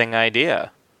amazing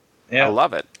idea. Yeah, I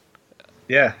love it.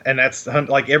 Yeah, and that's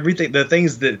like everything. The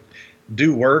things that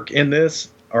do work in this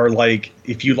are like,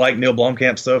 if you like Neil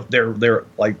Blomkamp stuff, they're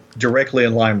like directly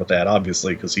in line with that,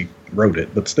 obviously, because he wrote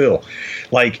it. But still,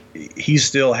 like he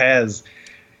still has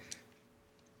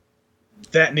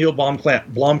that Neil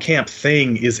Blomkamp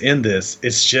thing is in this.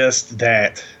 It's just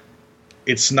that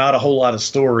it's not a whole lot of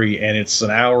story, and it's an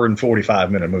hour and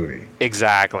 45-minute movie.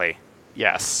 Exactly.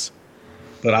 Yes.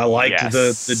 But I liked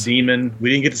the demon. We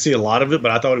didn't get to see a lot of it, but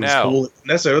I thought it was cool. And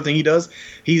that's the other thing he does.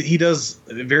 He does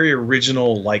very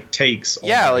original takes. On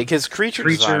like his creature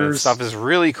design and stuff is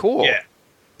really cool.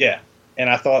 Yeah. And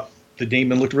I thought the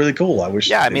demon looked really cool. I wish.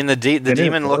 Yeah, I mean the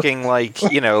demon looking like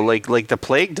like the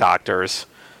plague doctors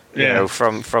You know,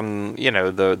 from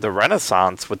the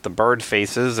Renaissance with the bird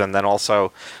faces, and then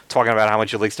also talking about how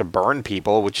much it likes to burn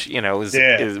people, which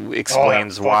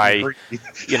explains why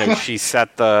she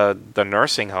set the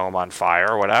nursing home on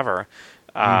fire or whatever.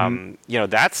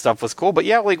 That stuff was cool, but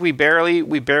like we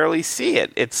barely see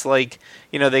it. It's like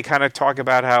they kind of talk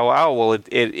about how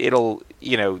it'll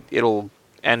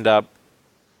end up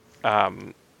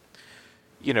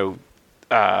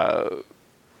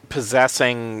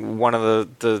possessing one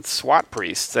of the SWAT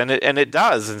priests, and it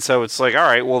does, and so it's like, all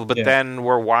right, well, but then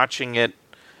we're watching it.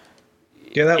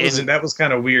 Yeah, that was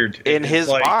kind of weird in his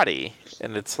body,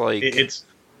 and it's like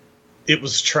it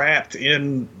was trapped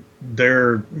in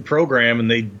their program,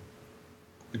 and they,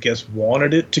 I guess,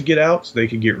 wanted it to get out so they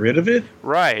could get rid of it.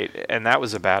 Right, and that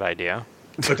was a bad idea.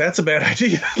 But that's a bad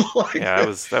idea. That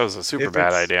was a super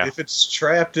bad idea. If it's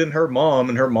trapped in her mom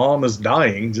and her mom is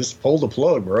dying, just pull the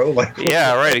plug, bro.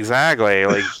 Yeah, right, exactly.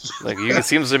 It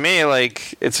seems to me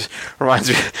like reminds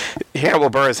me. Hannibal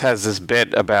Buress has this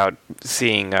bit about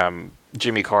seeing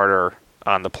Jimmy Carter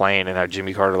on the plane and how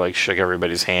Jimmy Carter shook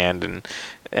everybody's hand and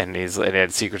it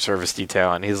had Secret Service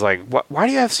detail, and he's like, why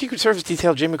do you have Secret Service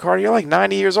detail, Jimmy Carter? You're like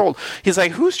 90 years old. He's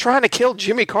like, who's trying to kill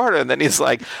Jimmy Carter? And then he's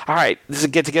like, all right, this is a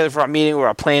get together for our meeting where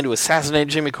I plan to assassinate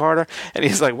Jimmy Carter. And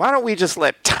he's like, why don't we just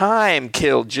let time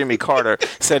kill Jimmy Carter?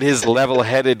 Said his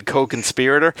level-headed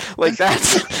co-conspirator.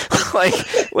 That's like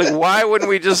why wouldn't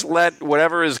we just let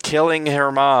whatever is killing her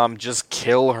mom just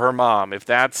kill her mom? If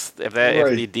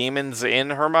the demon's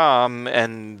in her mom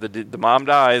and the mom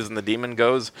dies and the demon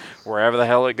goes wherever the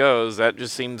hell it goes, that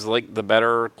just seems like the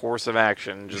better course of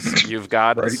action. Just you've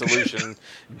got the solution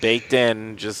baked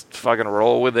in, just fucking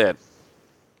roll with it.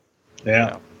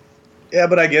 Yeah. Yeah,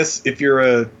 but I guess if you're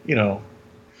a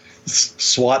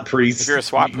SWAT priest, if you're a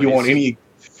SWAT priest,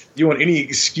 you want any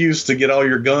excuse to get all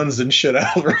your guns and shit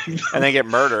out, right? And then get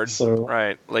murdered. So,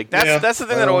 right. That's the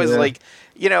thing that always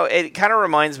it kind of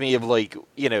reminds me of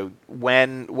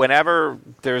whenever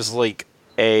there's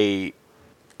a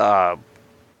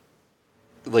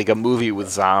movie with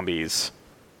zombies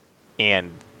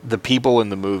and the people in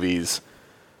the movies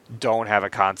don't have a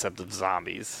concept of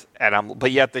zombies,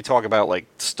 but yet they talk about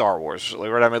Star Wars,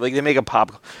 right? I mean, they make a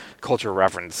pop culture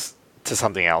reference to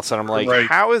something else, and I'm like,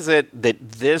 how is it that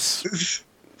this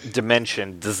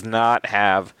dimension does not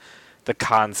have the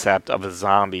concept of a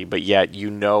zombie, but yet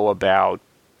about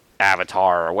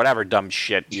Avatar or whatever dumb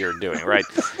shit you're doing, right?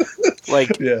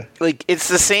 It's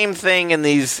the same thing in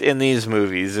these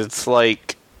movies. It's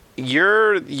like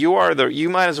you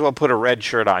might as well put a red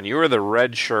shirt on. You are the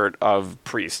red shirt of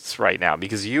priests right now,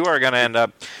 because you are going to end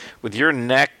up with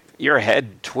your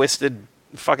head twisted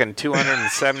fucking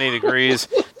 270 degrees,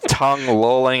 tongue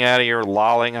lolling however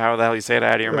the hell you say it,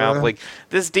 out of your mouth.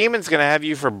 This demon's going to have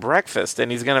you for breakfast,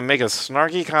 and he's going to make a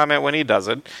snarky comment when he does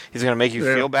it. He's going to make you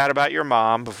feel bad about your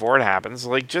mom before it happens.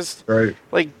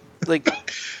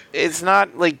 It's not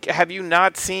have you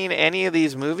not seen any of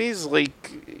these movies?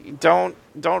 Don't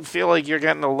feel like you're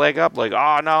getting a leg up.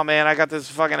 Oh no, man, I got this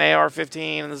fucking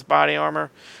AR-15 and this body armor.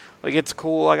 It's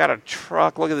cool. I got a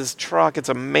truck. Look at this truck. It's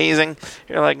amazing.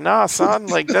 You're like, nah, son.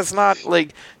 That's not do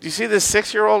you see this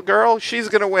 6-year-old girl? She's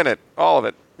gonna win it, all of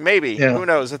it. Maybe. Yeah. Who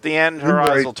knows? At the end, her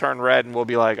eyes will turn red, and we'll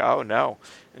be like, oh no.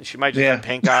 And she might just have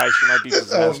pink eyes. She might be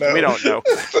possessed. We don't know.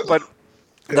 But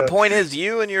the point is,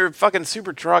 you and your fucking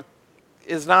super truck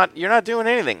you're not doing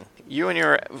anything. You and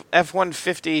your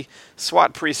F-150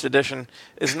 SWAT Priest edition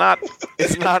is not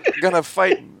going to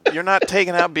fight. You're not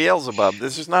taking out Beelzebub.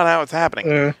 This is not how it's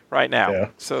happening right now. Yeah.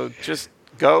 So just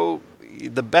go.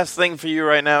 The best thing for you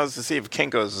right now is to see if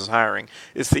Kinko's is hiring.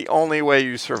 It's the only way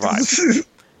you survive.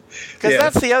 Because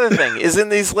that's the other thing, is in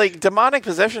these demonic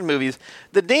possession movies,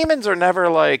 the demons are never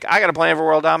I got a plan for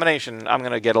world domination. I'm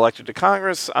going to get elected to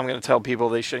Congress. I'm going to tell people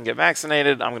they shouldn't get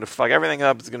vaccinated. I'm going to fuck everything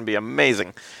up. It's going to be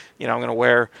amazing. I'm going to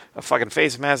wear a fucking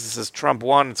face mask that says Trump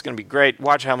won. It's going to be great.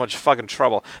 Watch how much fucking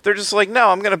trouble. They're just no,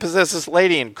 I'm going to possess this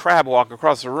lady and crab walk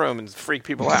across the room and freak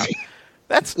people out.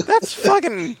 That's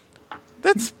fucking...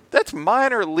 That's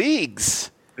minor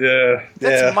leagues. Yeah.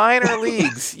 That's minor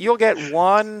leagues. You'll get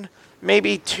one...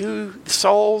 maybe 2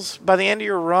 souls by the end of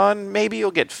your run. Maybe you'll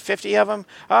get 50 of them.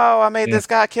 Oh, I made this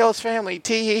guy kill his family.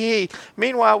 Tee-hee-hee.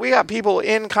 Meanwhile, we got people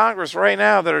in Congress right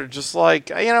now that are just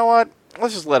you know what?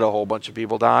 Let's just let a whole bunch of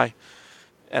people die,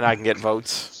 and I can get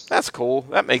votes. That's cool.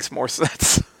 That makes more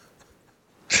sense.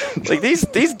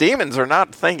 These demons are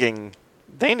not thinking.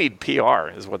 They need PR,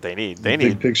 is what they need. They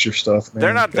need big picture stuff, man.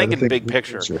 They're not thinking big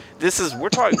picture. This is we're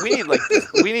talking. We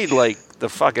need the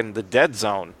fucking the dead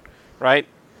zone, right?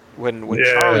 when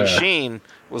Charlie Sheen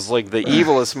was like the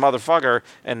evilest motherfucker,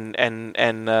 and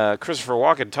Christopher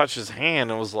Walken touched his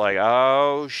hand and was like,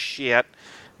 "Oh shit,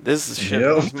 this is shit.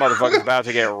 Yep. This motherfucker's about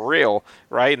to get real,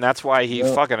 right?" And that's why he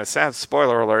fucking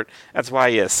spoiler alert. That's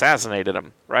why he assassinated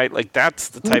him, right? Like that's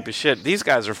the type of shit. These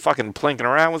guys are fucking plinking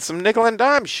around with some nickel and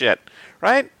dime shit,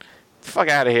 right? Fuck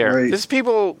out of here. Right. This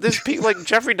people like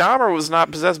Jeffrey Dahmer was not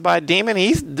possessed by a demon.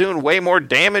 He's doing way more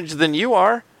damage than you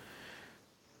are.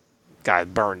 Guy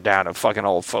burned down a fucking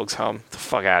old folks home. The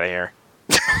fuck out of here.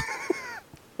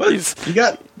 You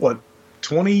got, what,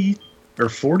 20 or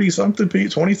 40 something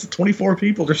people, 24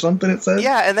 people or something, it says?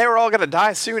 Yeah, and they were all going to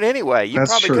die soon anyway. You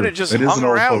That's probably true. could have just It is hung an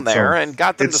old around folks' there home. and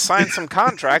got them to sign some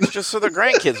contracts just so their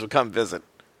grandkids would come visit.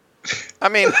 I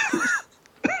mean,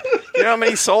 you know how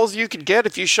many souls you could get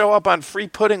if you show up on Free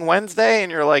Pudding Wednesday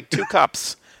and you're like, 2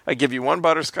 cups. I give you 1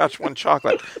 butterscotch, 1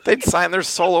 chocolate. They'd sign their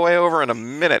soul away over in a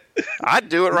minute. I'd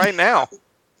do it right now.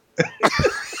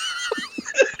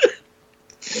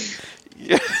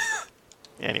 Yeah.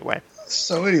 Anyway.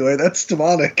 So anyway, that's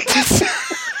demonic.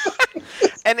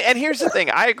 And here's the thing.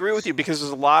 I agree with you because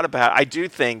there's a lot about. I do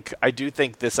think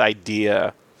this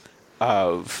idea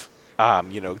of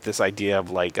this idea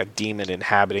of like a demon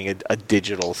inhabiting a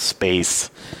digital space,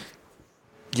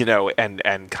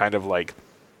 and kind of like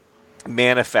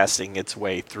manifesting its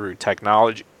way through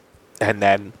technology, and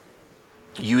then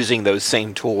using those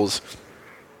same tools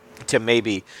to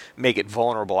maybe make it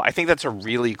vulnerable. I think that's a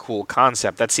really cool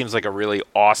concept. That seems like a really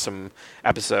awesome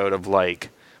episode of like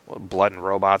Blood and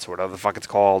Robots or whatever the fuck it's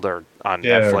called, or on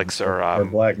Netflix or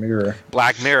Black Mirror.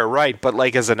 Black Mirror, right? But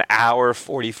like as an hour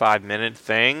 45-minute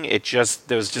thing,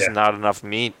 there's just not enough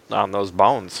meat on those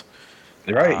bones.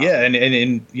 Right, yeah, and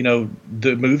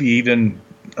the movie even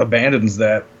abandons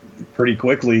that pretty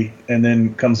quickly and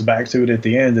then comes back to it at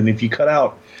the end. And if you cut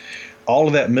out all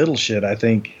of that middle shit, I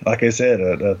think, like I said,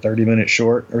 a 30-minute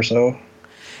short or so.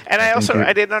 And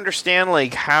I didn't understand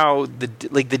like how the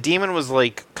demon was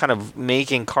like kind of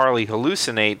making Carly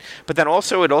hallucinate, but then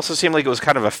also it also seemed like it was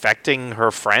kind of affecting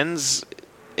her friends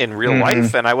in real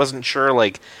life, and I wasn't sure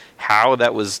like how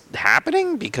that was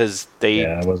happening because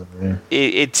I wasn't there.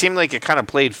 It seemed like it kind of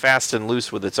played fast and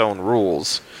loose with its own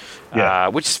rules,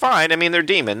 which is fine. I mean, they're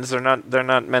demons. They're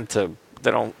not meant to.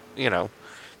 They don't.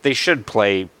 They should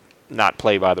not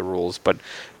play by the rules, but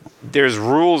there's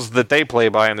rules that they play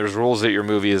by, and there's rules that your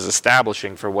movie is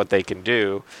establishing for what they can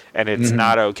do, and it's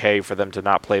not okay for them to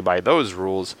not play by those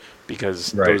rules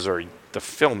because those are the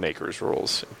filmmaker's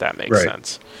rules, if that makes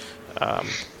sense.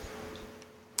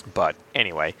 But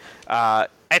anyway,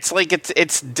 it's like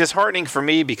it's disheartening for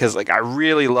me because like I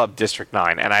really love District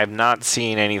 9, and I have not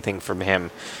seen anything from him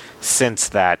since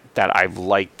that I've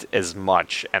liked as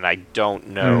much, and I don't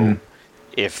know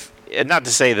if, not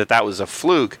to say that was a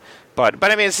fluke, but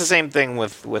I mean it's the same thing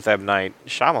with M. Night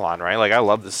Shyamalan, right? Like I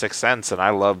love The Sixth Sense, and I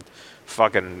love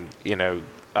fucking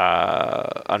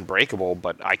Unbreakable,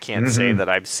 but I can't say that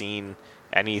I've seen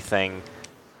anything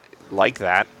like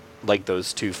that, like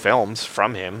those 2 films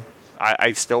from him.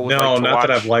 I still would like to watch. No, not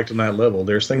that I've liked on that level.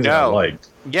 There's things that I liked.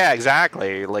 Yeah,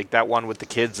 exactly. Like that one with the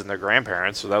kids and their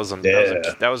grandparents. So that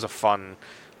was a fun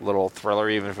little thriller,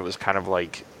 even if it was kind of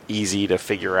like easy to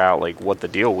figure out like what the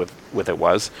deal with it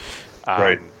was.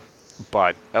 Right.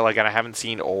 But like, and I haven't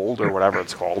seen Old or whatever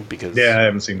it's called because I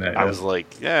haven't seen that yet. I was like,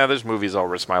 there's movies I'll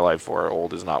risk my life for.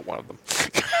 Old is not one of them.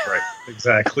 Right.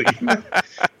 Exactly.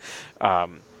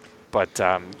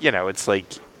 It's like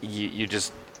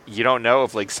you don't know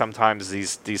if like sometimes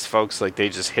these folks like they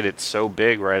just hit it so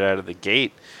big right out of the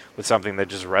gate with something that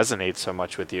just resonates so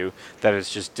much with you that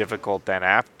it's just difficult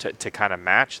then to kind of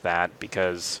match that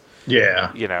because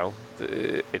that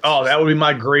would be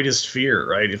my greatest fear,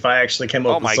 right? If I actually came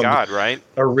up with some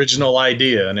original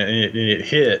idea and it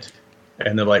hit,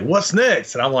 and they're like, "What's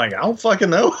next?" and I'm like, "I don't fucking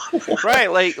know."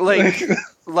 Right?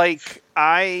 Like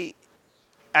I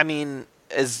mean,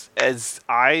 as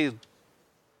I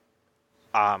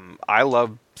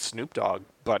love Snoop Dogg,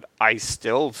 but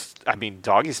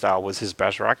Doggy Style was his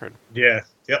best record. Yeah.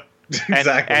 Yep.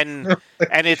 Exactly.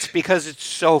 And it's because it's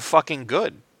so fucking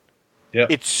good. Yep.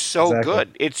 It's so good.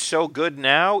 It's so good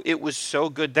now. It was so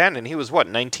good then. And he was,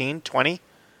 19, 20?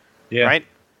 Yeah. Right?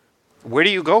 Where do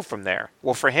you go from there?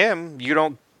 Well, for him,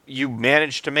 you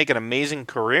managed to make an amazing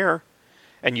career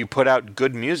and you put out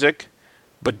good music,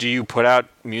 but do you put out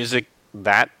music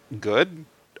that good?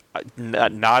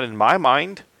 Not in my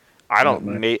mind. I don't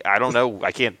know.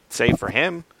 I can't say for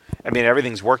him. I mean,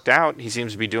 everything's worked out. He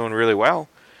seems to be doing really well.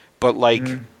 But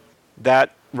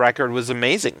that record was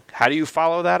amazing. How do you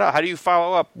follow that up? How do you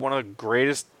follow up one of the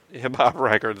greatest hip hop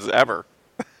records ever?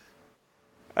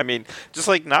 I mean, just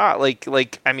like not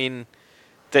like I mean,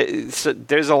 So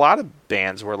there's a lot of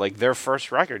bands where like their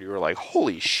first record, you were like,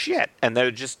 holy shit, and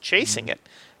they're just chasing it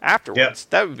afterwards.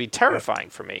 That would be terrifying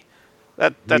for me.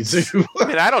 That's. Me too. I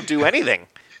mean, I don't do anything,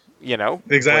 you know.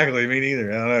 Exactly. Me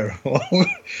neither. I don't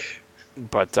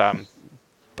know.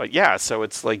 But yeah, so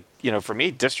it's like, you know, for me,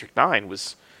 District 9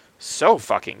 was so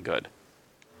fucking good.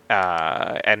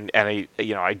 And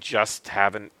I just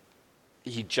haven't.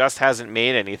 He just hasn't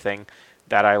made anything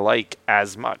that I like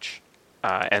as much.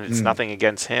 And it's nothing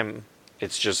against him.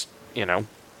 It's just, you know,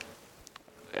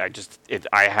 it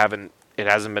hasn't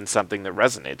been something that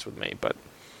resonates with me. But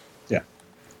yeah.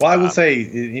 Well, I would say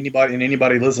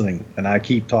anybody listening, and I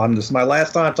keep talking. This is my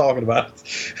last time talking about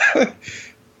it.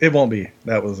 It won't be.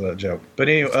 That was a joke. But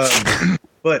anyway,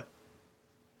 but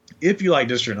if you like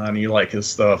District 9 and you like his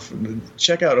stuff,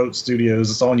 check out Oat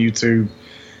Studios. It's on YouTube.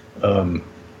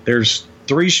 There's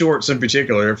 3 shorts in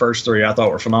particular. The first 3 I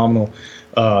thought were phenomenal.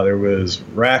 There was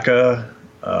Raqqa,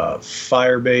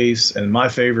 Firebase, and my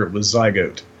favorite was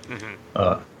Zygote.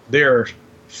 Mm-hmm. They're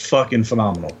fucking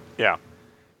phenomenal. Yeah.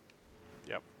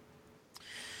 Yep.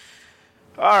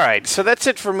 All right, so that's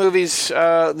it for movies.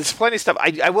 There's plenty of stuff.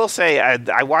 I will say,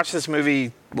 I watched this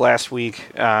movie last week.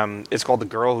 It's called The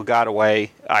Girl Who Got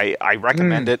Away. I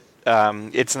recommend it.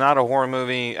 It's not a horror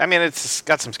movie. I mean, it's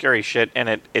got some scary shit in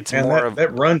it. It's and more that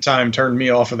runtime turned me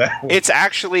off of that one. It's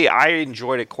actually, I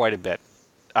enjoyed it quite a bit.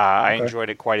 I enjoyed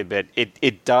it quite a bit.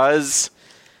 It does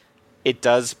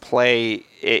play.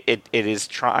 It is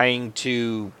trying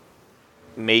to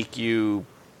make you,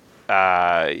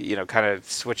 kind of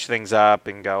switch things up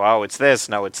and go, oh, it's this,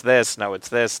 no, it's this, no, it's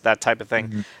this, that type of thing.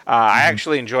 Mm-hmm. I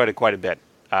actually enjoyed it quite a bit.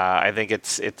 I think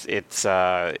it's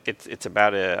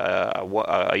about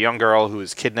a young girl who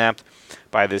was kidnapped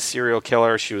by this serial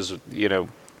killer. She was,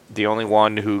 the only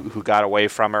one who got away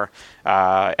from her,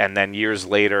 and then years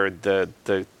later,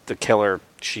 the killer,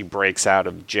 she breaks out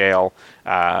of jail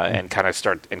and kind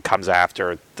of comes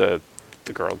after the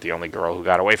girl, the only girl who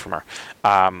got away from her.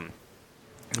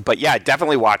 But yeah,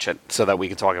 definitely watch it so that we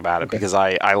can talk about it because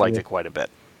I liked it quite a bit.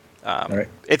 Right.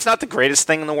 It's not the greatest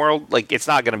thing in the world. Like, it's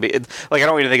not going to be I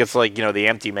don't even think it's like, The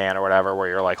Empty Man or whatever, where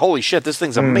you're like, holy shit, this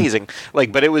thing's amazing.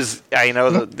 Like, but it was, I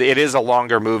know it is a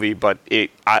longer movie, but it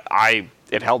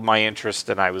held my interest,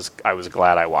 and I was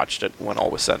glad I watched it when all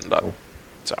was said and done.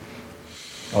 So,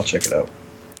 I'll check it out.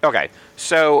 Okay,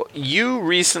 so you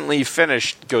recently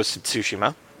finished Ghost of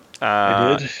Tsushima.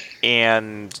 I did.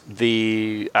 And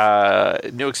the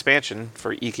new expansion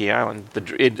for Iki Island,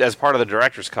 as part of the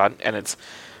director's cut, and it's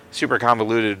super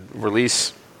convoluted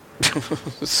release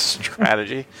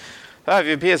strategy. If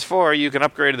you have PS4, you can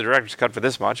upgrade to the director's cut for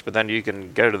this much, but then you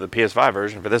can go to the PS5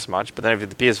 version for this much, but then if you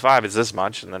have the PS5, it's this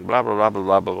much, and then blah, blah, blah,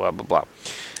 blah, blah, blah, blah,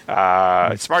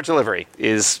 blah. Smart delivery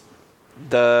is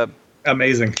the...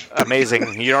 Amazing.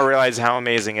 You don't realize how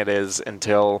amazing it is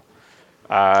until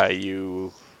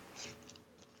you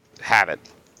have it.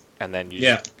 And then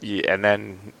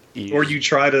or you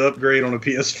try to upgrade on a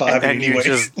PS5 anyway.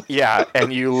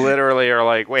 And you literally are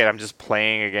like, wait, I'm just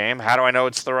playing a game? How do I know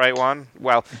it's the right one?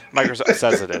 Well, Microsoft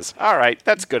says it is. All right,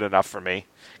 that's good enough for me.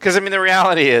 Because, the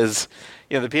reality is,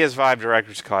 the PS5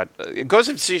 director's cut, Ghost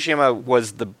of Tsushima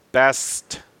was the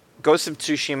best. Ghost of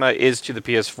Tsushima is to the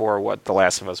PS4 what The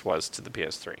Last of Us was to the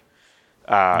PS3.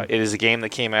 It is a game that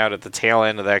came out at the tail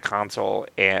end of that console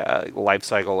life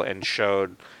cycle and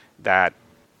showed that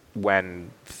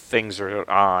when things are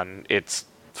on, it's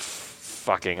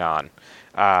fucking on.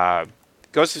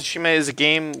 Ghost of Tsushima is a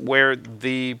game where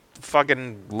the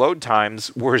fucking load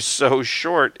times were so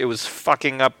short, it was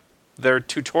fucking up their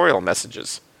tutorial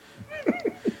messages.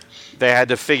 They had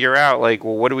to figure out, like,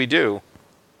 well, what do we do?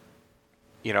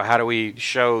 How do we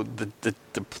show the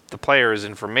players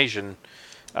information?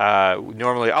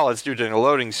 Normally, let's do it in a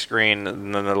loading screen,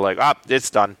 and then they're like, it's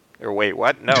done. Or wait,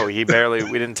 what? No, we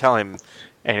didn't tell him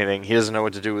anything. He doesn't know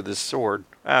what to do with his sword.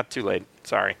 Too late.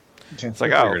 Sorry. It's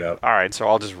like, all right,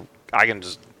 so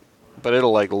but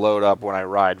it'll like load up when I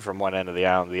ride from one end of the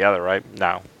island to the other, right?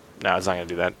 No, it's not going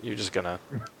to do that. You're just going to,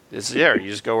 you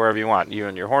just go wherever you want. You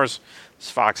and your horse,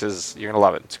 this foxes, you're going to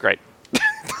love it. It's great.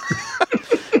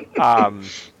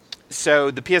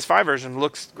 So the PS5 version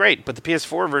looks great, but the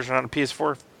PS4 version on a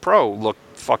PS4 Pro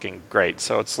looked fucking great.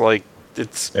 So it's like,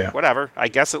 whatever. I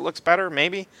guess it looks better,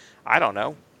 maybe. I don't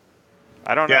know.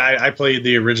 Yeah, I played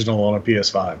the original on a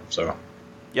PS5, so.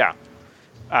 Yeah.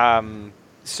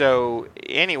 So,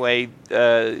 anyway,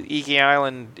 Iki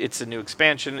Island, it's a new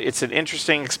expansion. It's an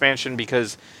interesting expansion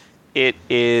because it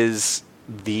is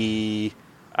it's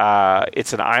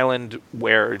an island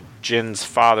where Jin's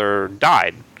father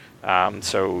died.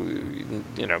 So,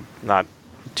 not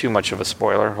too much of a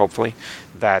spoiler, hopefully,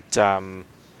 that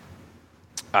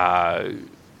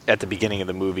at the beginning of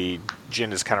the movie,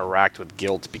 Jin is kind of racked with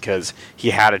guilt because he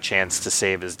had a chance to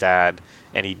save his dad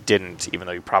and he didn't, even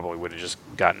though he probably would have just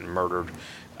gotten murdered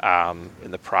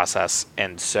in the process.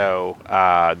 And so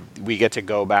we get to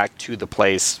go back to the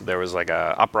place. There was like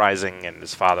a uprising, and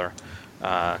his father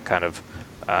kind of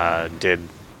did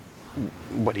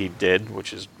what he did,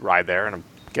 which is ride there and I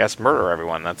guess murder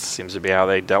everyone. That seems to be how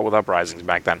they dealt with uprisings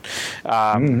back then.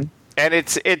 And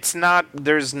it's not.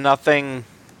 There's nothing.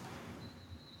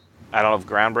 I don't know if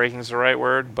groundbreaking is the right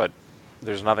word, but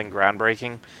there's nothing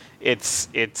groundbreaking. It's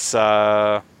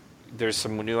there's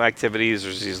some new activities.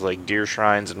 There's these like deer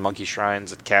shrines and monkey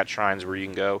shrines and cat shrines where you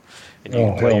can go and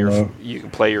you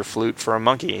can play your flute for a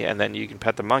monkey, and then you can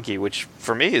pet the monkey, which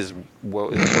for me is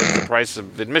worth the price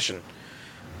of admission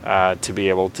to be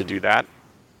able to do that.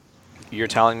 You're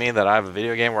telling me that I have a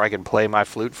video game where I can play my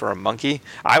flute for a monkey?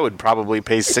 I would probably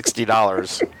pay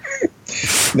 $60.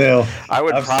 No, I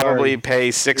would probably pay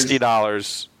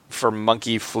 $60 for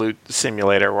Monkey Flute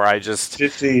Simulator, where I just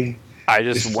 50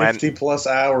 went 50 plus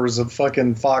hours of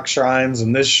fucking Fox shrines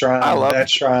and this shrine and that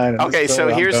shrine. And okay, so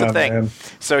here's the thing. Man.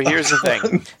 So here's the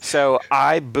thing. So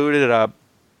I booted up.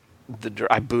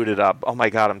 Oh my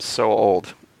god, I'm so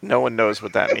old. No one knows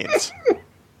what that means.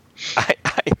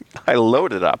 I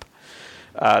loaded up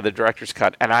the director's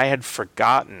cut, and I had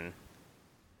forgotten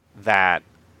that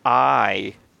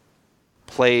I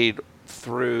played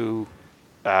through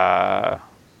Ghost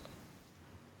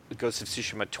of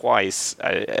Tsushima twice,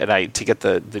 to get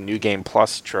the New Game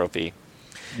Plus trophy,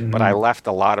 but I left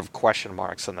a lot of question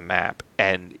marks on the map,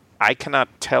 and I cannot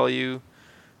tell you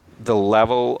the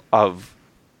level of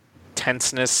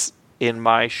tenseness in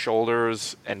my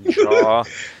shoulders and jaw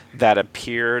that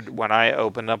appeared when I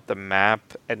opened up the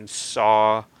map and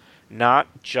saw not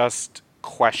just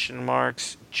question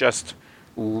marks, just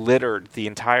littered, the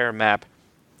entire map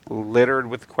littered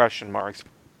with question marks,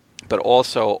 but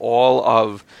also all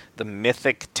of the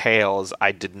mythic tales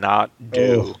I did not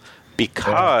do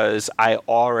because I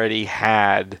already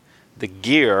had the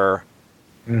gear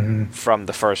from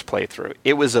the first playthrough.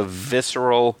 It was a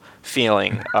visceral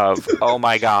feeling of, oh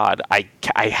my god, I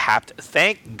have to...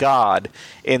 Thank God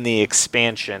in the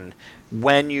expansion,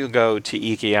 when you go to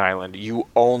Iki Island, you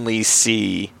only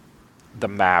see the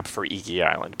map for Iki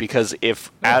Island, because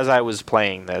as I was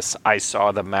playing this, I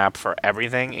saw the map for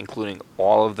everything, including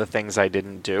all of the things I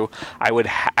didn't do, I would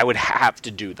have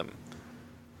to do them.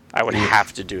 I would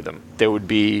have to do them. There would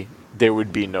be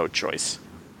no choice.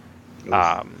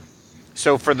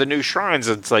 So for the new shrines,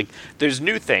 it's like there's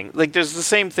new things. Like there's the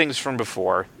same things from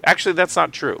before. Actually, that's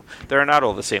not true. There are not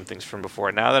all the same things from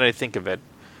before. Now that I think of it,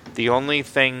 the only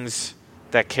things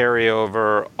that carry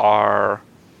over are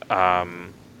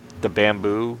the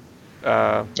bamboo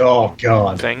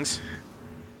things,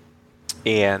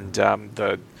 and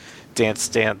the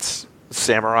Dance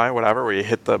Samurai, whatever, where you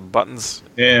hit the buttons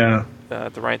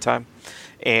at the right time,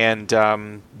 and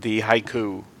the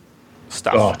haiku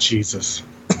stuff. Oh, Jesus.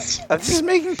 I'm just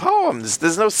making poems.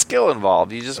 There's no skill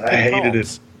involved. You just make hated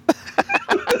poems.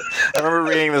 I remember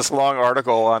reading this long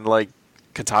article on like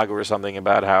Kotaku or something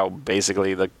about how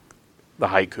basically the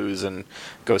haikus in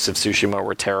Ghost of Tsushima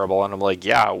were terrible, and I'm like,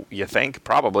 yeah, you think?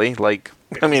 Probably. Like,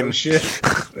 I mean, no shit.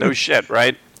 No shit,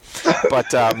 right?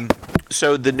 But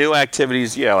so the new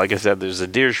activities, yeah, like I said, there's the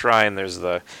deer shrine, there's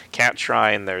the cat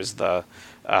shrine, there's the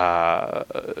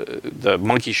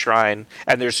monkey shrine,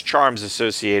 and there's charms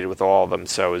associated with all of them.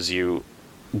 So as you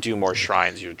do more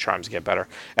shrines, your charms get better.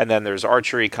 And then there's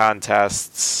archery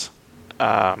contests.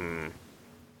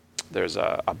 There's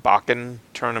a Bakken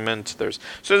tournament. There's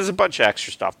a bunch of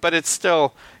extra stuff, but it's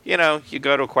still, you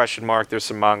go to a question mark. There's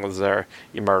some Mongols there.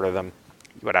 You murder them.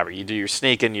 Whatever. You do your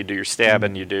sneaking, you do your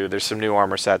stabbing, there's some new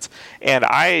armor sets. And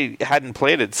I hadn't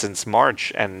played it since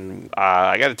March, and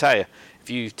I got to tell you, if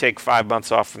you take 5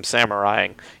 months off from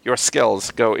samuraiing, your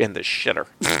skills go in the shitter.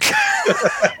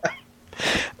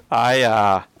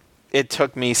 It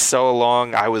took me so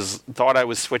long. I thought I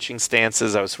was switching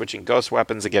stances. I was switching ghost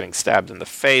weapons and getting stabbed in the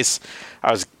face.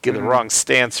 I was getting the wrong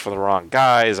stance for the wrong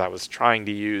guys. I was trying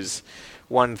to use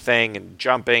one thing and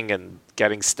jumping and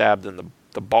getting stabbed in the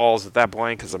balls at that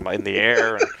point because I'm in the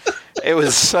air. And it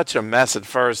was such a mess at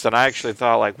first, and I actually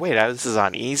thought, like, wait, this is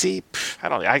on easy?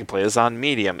 I can play this on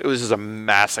medium. It was just a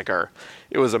massacre.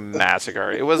 It was a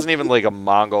massacre. It wasn't even like a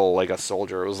Mongol, like a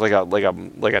soldier. It was like a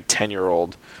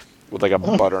 10-year-old with like a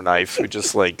butter knife who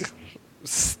just like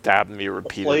stabbed me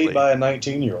repeatedly. Played by a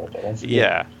 19-year-old.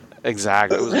 Yeah,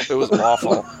 exactly. It was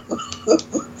awful.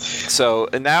 So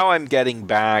now I'm getting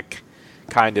back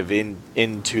kind of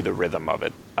into the rhythm of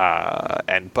it.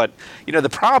 But the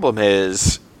problem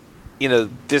is,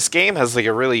 this game has like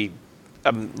a really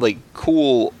like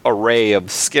cool array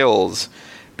of skills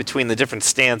between the different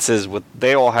stances.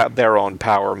 They all have their own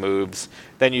power moves.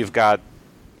 Then you've got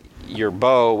your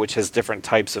bow, which has different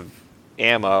types of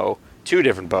ammo. 2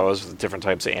 different bows with different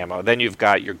types of ammo. Then you've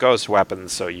got your ghost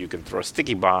weapons, so you can throw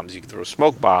sticky bombs, you can throw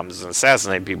smoke bombs and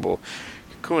assassinate people,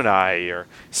 kunai, or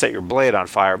set your blade on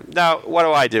fire. Now,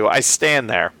 what do? I stand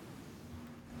there,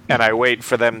 and I wait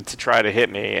for them to try to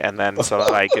hit me, and then so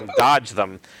that I can dodge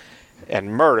them and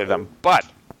murder them. But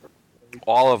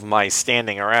all of my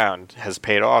standing around has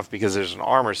paid off because there's an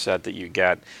armor set that you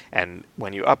get, and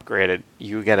when you upgrade it,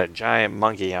 you get a giant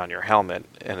monkey on your helmet,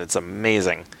 and it's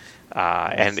amazing.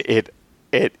 And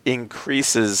it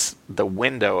increases the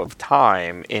window of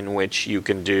time in which you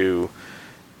can do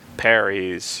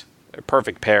parries,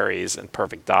 perfect parries, and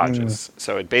perfect dodges.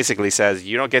 So it basically says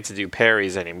you don't get to do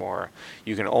parries anymore.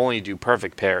 You can only do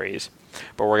perfect parries.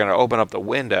 But we're going to open up the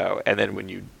window, and then when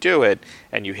you do it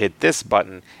and you hit this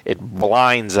button, it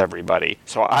blinds everybody.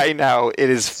 So it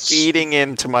is feeding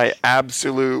into my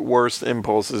absolute worst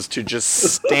impulses to just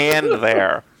stand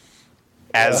there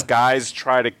as guys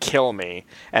try to kill me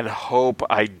and hope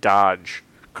I dodge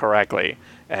correctly.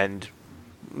 And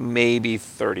maybe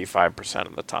 35%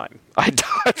 of the time I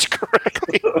dodge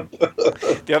correctly.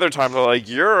 The other time they're like,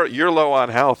 you're low on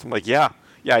health. I'm like, yeah,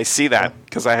 I see that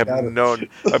because I have none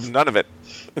of it.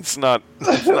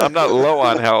 I'm not low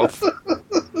on health.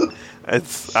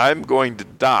 I'm going to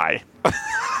die.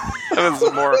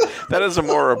 That is a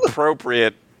more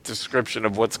appropriate description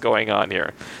of what's going on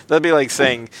here. That'd be like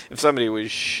saying if somebody was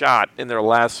shot in their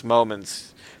last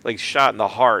moments, like shot in the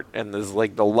heart, and there's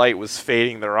like the light was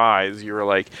fading their eyes, you were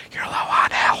like, you're low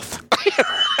on health.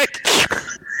 Like,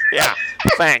 yeah,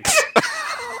 thanks.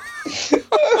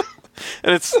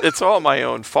 And it's all my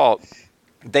own fault.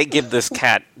 They give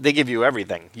you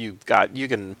everything.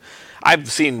 I've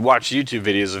watched YouTube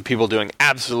videos of people doing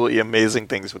absolutely amazing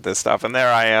things with this stuff, and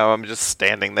there I am. I'm just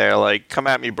standing there like, come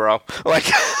at me, bro. Like,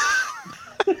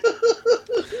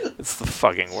 it's the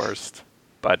fucking worst.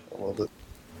 But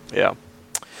yeah,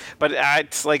 but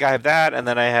it's like I have that, and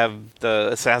then I have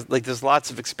there's lots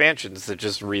of expansions that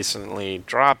just recently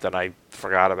dropped, and I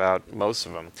forgot about most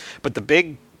of them. But the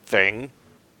big thing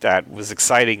that was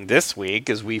exciting this week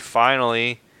is we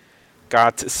finally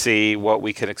got to see what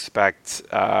we can expect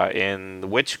in The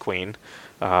Witch Queen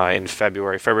in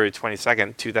February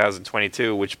 22nd,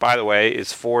 2022, which, by the way,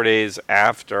 is 4 days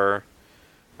after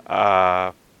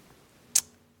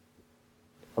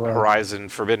Horizon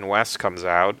Forbidden West comes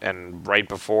out, and right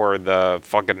before the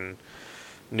fucking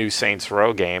new Saints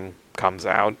Row game comes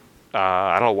out.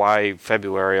 I don't know why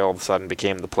February all of a sudden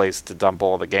became the place to dump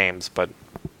all the games, but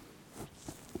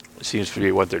seems to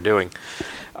be what they're doing.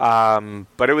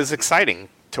 But it was exciting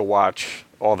to watch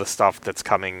all the stuff that's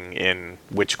coming in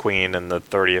Witch Queen and the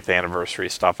 30th anniversary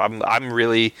stuff. I'm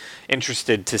really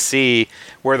interested to see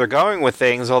where they're going with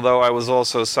things, although I was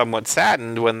also somewhat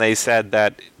saddened when they said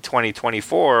that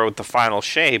 2024 with the final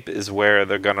shape is where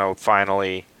they're going to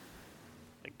finally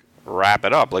wrap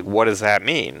it up. Like, what does that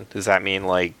mean? Does that mean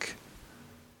like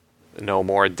no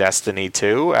more Destiny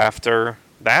 2 after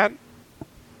that?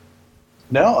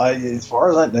 No, as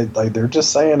far as they're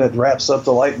just saying it wraps up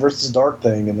the light versus dark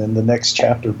thing, and then the next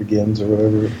chapter begins or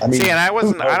whatever. I mean, see, and I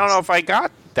don't know if I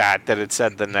got that it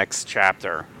said the next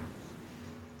chapter.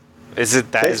 Is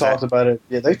it that? They talked about it.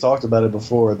 Yeah, they talked about it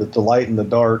before. That the light and the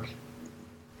dark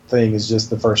thing is just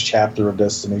the first chapter of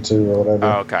Destiny 2 or whatever.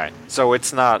 Oh, okay, so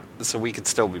it's not. So we could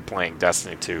still be playing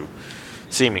Destiny 2,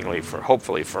 seemingly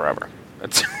hopefully forever.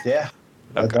 Yeah,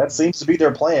 okay. That seems to be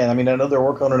their plan. I mean, I know they're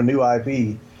working on a new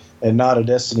IP. And not a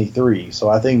Destiny 3. So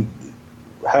I think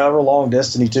however long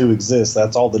Destiny 2 exists,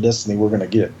 that's all the Destiny we're going to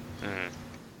get.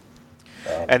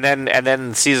 And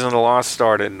then Season of the Lost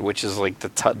started, which is like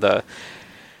the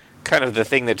kind of the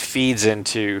thing that feeds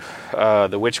into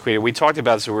the Witch Queen. We talked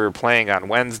about this when we were playing on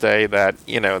Wednesday that,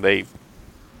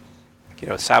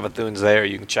 Savathun's there,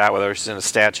 you can chat with her, she's in a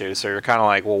statue, so you're kind of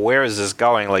like, well, where is this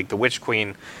going? Like, the Witch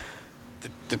Queen,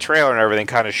 the trailer and everything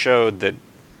kind of showed that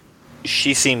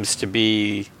she seems to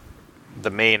be the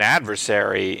main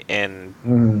adversary in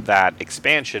that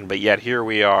expansion, but yet here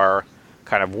we are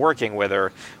kind of working with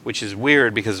her, which is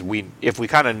weird because if we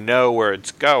kind of know where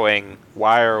it's going,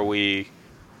 why are we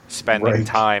spending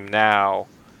time now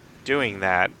doing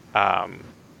that? And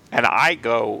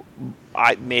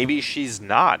maybe she's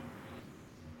not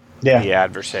the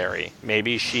adversary.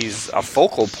 Maybe she's a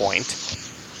focal point,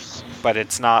 but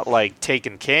it's not like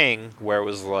Taken King where it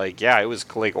was like, it was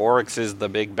like Oryx is the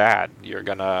big bad. You're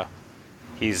gonna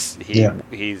he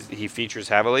features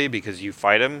heavily because you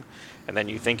fight him and then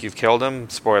you think you've killed him.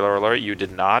 Spoiler alert, you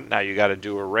did not. Now you got to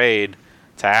do a raid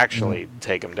to actually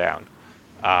take them down.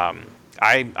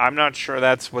 I'm not sure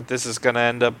that's what this is going to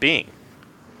end up being.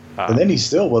 And then he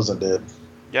still wasn't dead.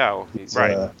 Yeah, well,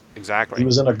 right. Exactly. He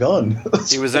was in a gun.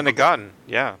 He was in a gun.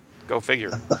 Yeah, go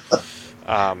figure.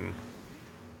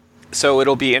 So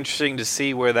it'll be interesting to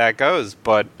see where that goes.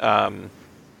 But,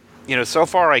 so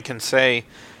far I can say,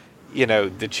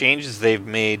 the changes they've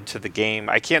made to the game,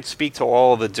 I can't speak to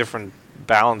all the different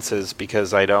balances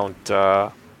because I don't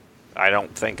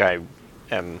think I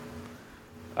am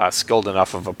skilled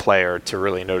enough of a player to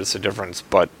really notice a difference.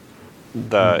 But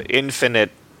the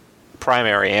infinite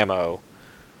primary ammo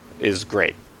is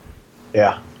great.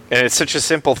 Yeah. And it's such a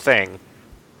simple thing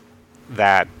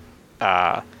that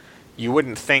you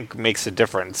wouldn't think makes a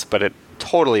difference, but it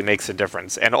totally makes a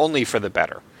difference, and only for the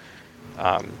better.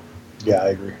 Yeah, I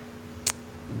agree.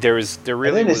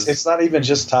 It's not even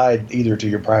just tied either to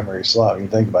your primary slot. When you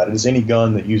think about it, it's any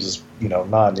gun that uses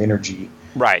non-energy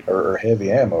right or heavy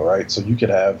ammo, right? So you could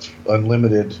have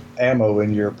unlimited ammo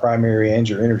in your primary and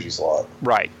your energy slot.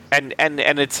 Right. And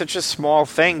it's such a small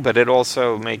thing, but it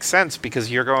also makes sense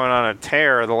because you're going on a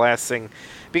tear. The last thing,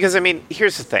 because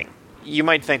here's the thing: you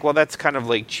might think, well, that's kind of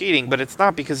like cheating, but it's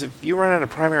not, because if you run out of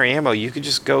primary ammo, you could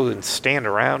just go and stand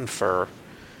around for,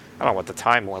 I don't know what the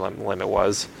time limit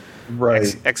was,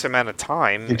 right? X amount of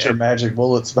time. Get your magic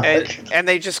bullets back, and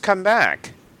they just come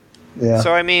back. Yeah.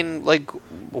 So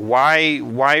why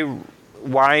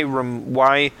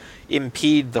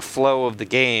impede the flow of the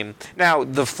game? Now,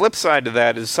 the flip side to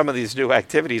that is some of these new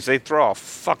activities, they throw a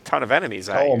fuck ton of enemies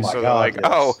at you. So they're like, yes.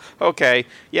 Oh, okay,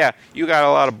 yeah, you got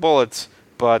a lot of bullets,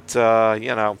 but,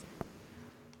 here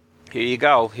you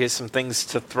go. Here's some things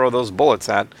to throw those bullets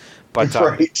at. But,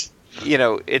 right.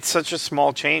 It's such a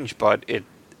small change, but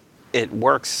it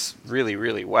works really,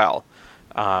 really well.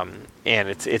 And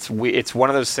it's one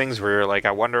of those things where you're like,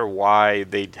 I wonder why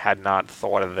they had not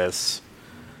thought of this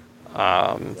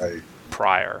right.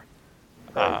 prior.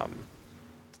 Right.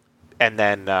 And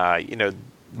then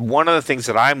one of the things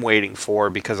that I'm waiting for,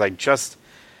 because I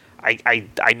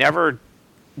never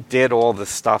did all the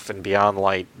stuff in Beyond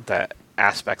Light, the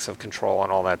aspects of control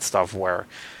and all that stuff where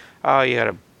you got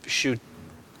to shoot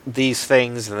these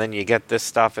things and then you get this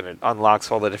stuff and it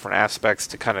unlocks all the different aspects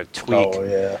to kind of tweak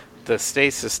the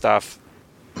stasis stuff.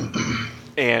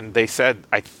 And they said,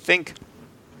 I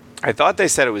thought they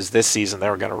said it was this season they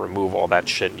were going to remove all that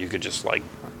shit and you could just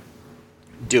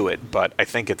do it, but I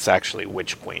think it's actually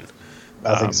Witch Queen.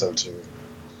 I think so too.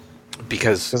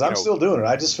 Because I'm still doing it.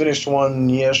 I just finished one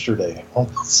yesterday.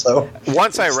 So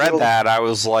once I read that, I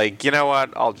was like, you know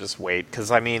what? I'll just wait. Because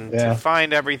to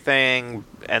find everything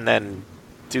and then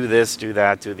do this, do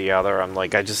that, do the other, I'm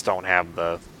like, I just don't have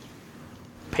the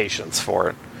patience for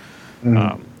it.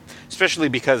 Mm-hmm. Especially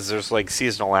because there's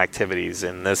seasonal activities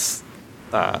in this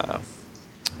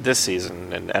this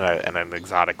season and an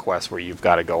exotic quest where you've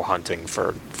got to go hunting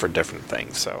for different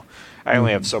things. So I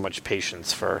only have so much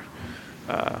patience for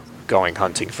going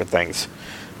hunting for things.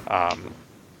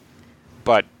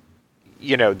 But,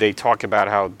 they talk about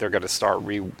how they're going to start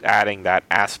adding that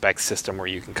aspect system where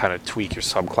you can kind of tweak your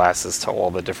subclasses to all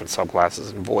the different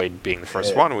subclasses, and Void being the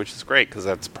first one, which is great because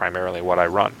that's primarily what I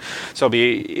run. So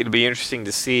it'll be interesting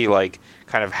to see,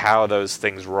 kind of how those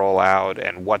things roll out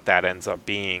and what that ends up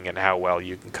being and how well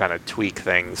you can kind of tweak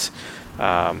things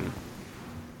to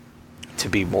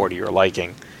be more to your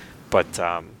liking. But,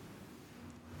 I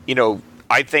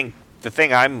think the thing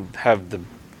have the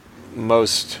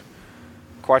most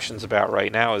questions about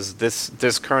right now is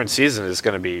this current season is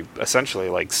going to be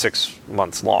essentially 6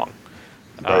 months long.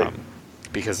 Right.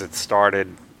 Because it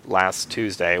started last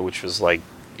Tuesday, which was August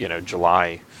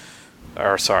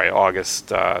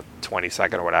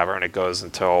 22nd or whatever, and it goes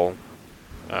until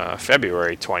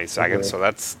February 22nd. Okay. So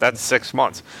that's 6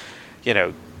 months.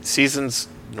 Seasons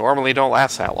normally don't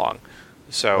last that long.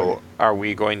 So are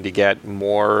we going to get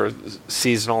more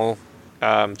seasonal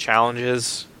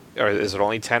challenges, or is it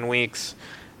only 10 weeks?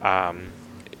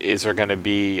 Is there going to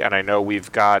be, and I know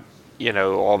we've got,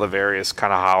 all the various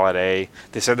kind of holiday.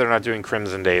 They said they're not doing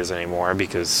Crimson Days anymore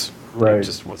because it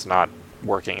just was not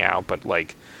working out. But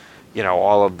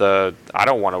all of the, I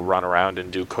don't want to run around and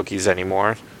do cookies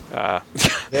anymore. Yeah,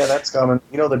 that's coming.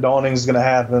 The dawning's going to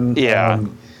happen. Yeah.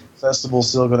 Festival's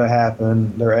still going to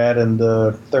happen. They're adding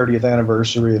the 30th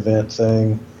anniversary event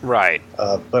thing. Right.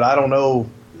 But I don't know.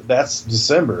 That's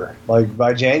December.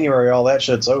 By January, all that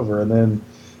shit's over, and then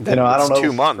I don't know.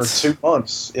 2 months. For 2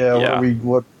 months. Yeah.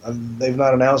 They've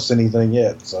not announced anything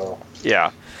yet. So. Yeah.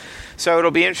 So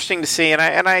it'll be interesting to see, and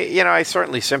I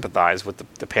certainly sympathize with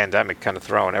the pandemic kind of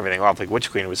throwing everything off. Witch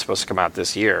Queen was supposed to come out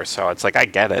this year, so it's I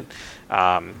get it.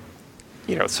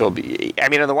 So I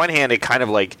mean, on the one hand, it kind of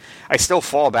like I still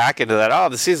fall back into that. Oh,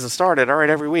 the season started. All right,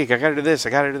 every week I got to do this. I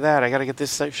got to do that. I got to get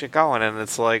this shit going. And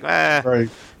it's like, Right.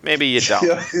 maybe you don't.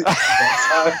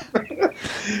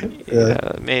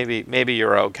 Maybe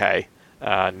you're okay.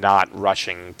 Not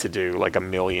rushing to do like a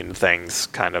million things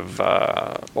kind of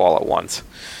all at once.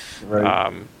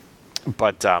 Right.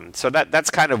 So that's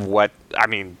kind of what I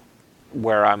mean,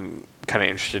 where I'm kind of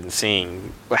interested in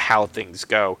seeing how things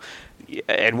go,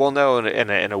 and we'll know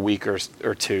in a week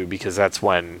or two, because that's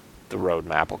when the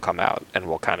roadmap will come out, and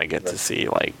we'll kind of get to see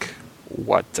like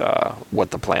what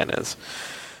the plan is.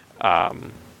 I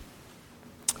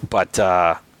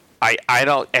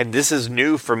don't, and this is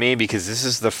new for me because this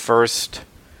is the first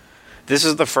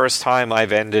time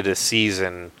I've ended a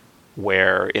season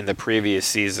where in the previous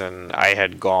season I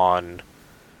had gone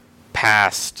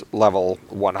past level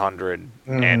 100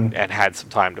 and had some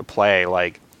time to play.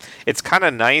 Like, it's kind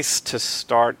of nice to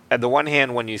start at the one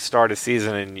hand when you start a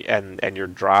season and your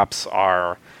drops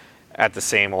are at the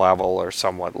same level or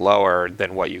somewhat lower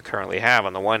than what you currently have.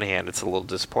 On the one hand, it's a little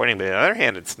disappointing, but on the other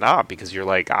hand, it's not, because you're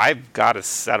like, I've got a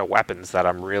set of weapons that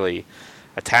I'm really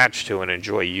attached to and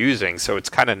enjoy using. So it's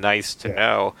kind of nice to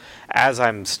know as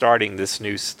I'm starting this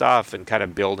new stuff and kind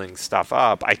of building stuff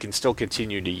up, I can still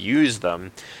continue to use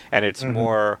them, and it's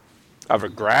more of a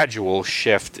gradual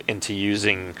shift into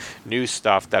using new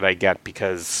stuff that I get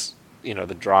because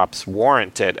the drops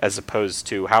warrant it, as opposed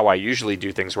to how I usually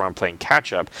do things where I'm playing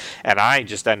catch up and I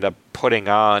just end up putting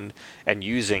on and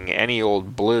using any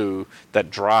old blue that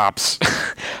drops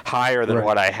higher than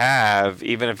what I have,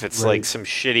 even if it's like some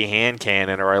shitty hand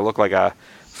cannon or I look like a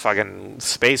fucking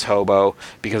space hobo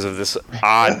because of this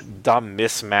odd, dumb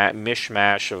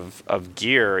mishmash of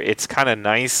gear. It's kind of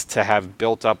nice to have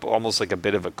built up almost like a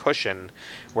bit of a cushion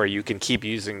where you can keep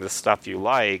using the stuff you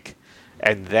like.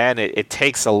 And then it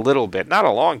takes a little bit, not a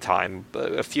long time,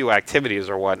 but a few activities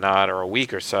or whatnot, or a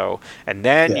week or so, and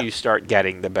then you start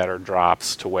getting the better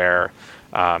drops to where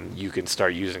you can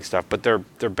start using stuff. But they're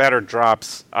better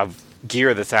drops of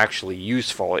gear that's actually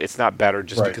useful. It's not better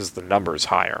just because the number's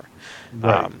higher.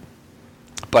 Right.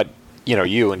 But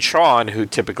you and Sean, who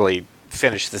typically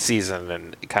finish the season,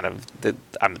 and kind of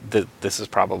this is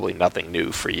probably nothing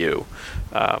new for you.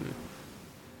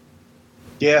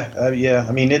 Yeah.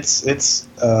 I mean, it's.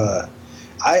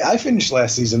 I finished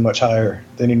last season much higher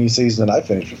than any season that I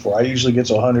finished before. I usually get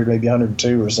to 100, maybe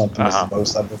 102 or something. That's the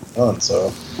most I've ever done.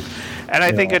 So. And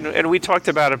I think, and we talked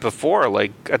about it before,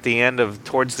 like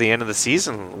towards the end of the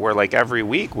season, where like every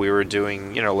week we were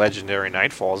doing, legendary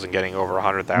nightfalls and getting over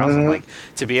 100,000. Like,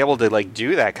 to be able to like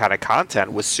do that kind of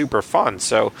content was super fun.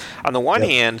 So on the one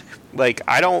hand, like,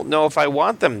 I don't know if I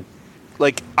want them.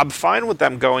 Like, I'm fine with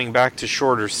them going back to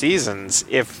shorter seasons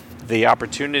if the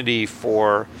opportunity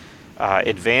for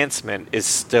advancement is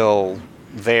still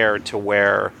there, to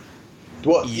where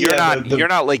you're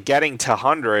not like getting to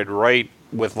 100 right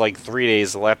with like 3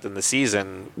 days left in the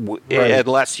season,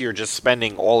 unless you're just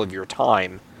spending all of your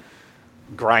time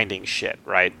grinding shit,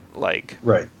 right? Like,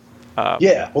 well,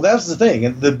 that's the thing,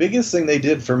 and the biggest thing they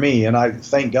did for me, and I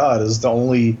thank God, is to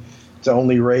only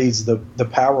raise the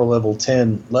power level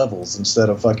 10 levels instead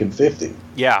of fucking 50.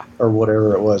 Yeah. Or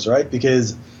whatever it was, right?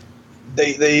 Because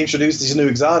they introduced these new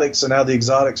exotics, so now the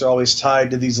exotics are always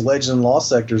tied to these legend and lost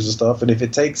sectors and stuff, and if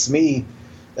it takes me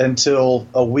until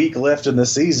a week left in the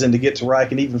season to get to where I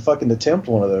can even fucking attempt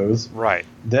one of those,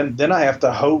 then I have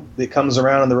to hope it comes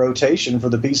around in the rotation for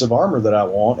the piece of armor that I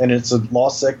want, and it's a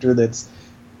lost sector that's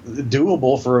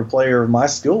doable for a player of my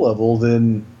skill level,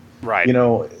 then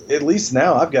at least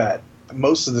now I've got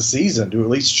most of the season to at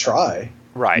least try.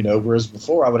 Whereas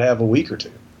before I would have a week or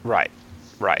two. Right.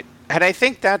 And I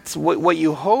think that's what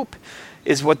you hope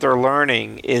is what they're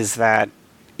learning, is that,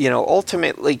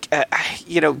 ultimately,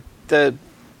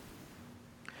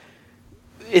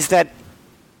 is that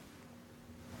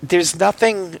there's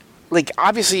nothing, like,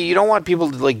 obviously you don't want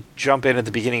people to like jump in at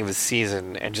the beginning of the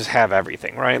season and just have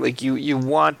everything, right? Like, you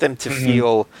want them to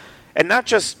feel, and not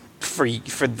just for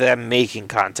them making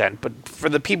content, but for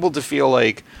the people to feel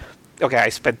like, okay, I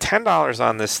spent $10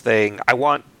 on this thing. I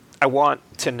want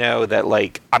to know that,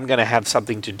 like, I'm going to have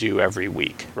something to do every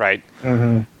week, right?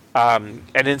 And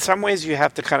in some ways you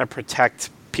have to kind of protect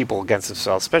people against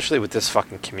themselves, especially with this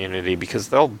fucking community, because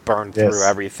they'll burn through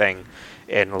everything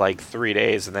in like 3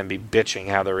 days and then be bitching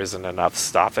how there isn't enough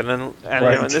stuff. And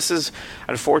this is,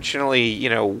 unfortunately,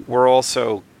 we're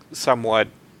also somewhat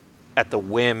at the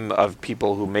whim of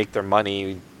people who make their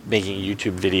money making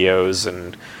YouTube videos,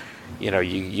 and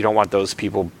you don't want those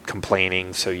people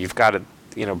complaining, so you've got to,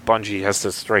 Bungie has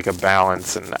to strike a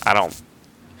balance, and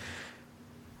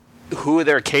who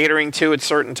they're catering to at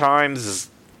certain times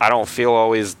I don't feel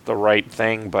always the right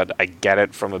thing, but I get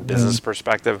it from a business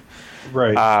perspective.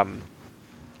 Right.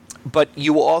 But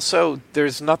you also,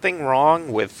 there's nothing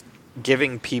wrong with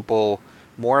giving people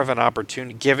more of an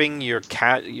opportunity, giving your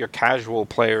casual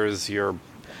players,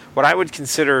 what I would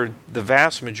consider the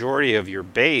vast majority of your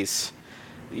base,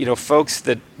 folks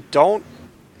that don't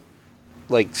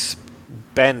like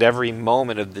spend every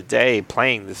moment of the day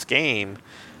playing this game,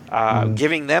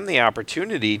 giving them the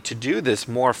opportunity to do this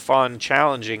more fun,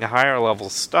 challenging, higher level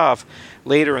stuff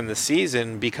later in the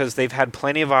season, because they've had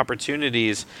plenty of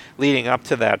opportunities leading up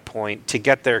to that point to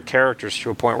get their characters to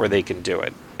a point where they can do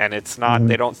it. And it's not,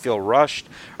 they don't feel rushed,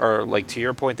 or like to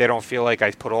your point, they don't feel like I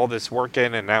put all this work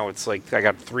in and now it's like I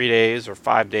got 3 days or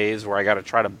 5 days where I got to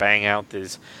try to bang out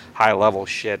this high level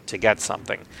shit to get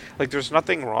something. Like, there's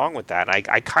nothing wrong with that. And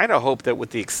I kind of hope that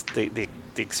with the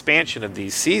expansion of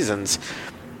these seasons,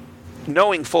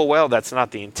 knowing full well that's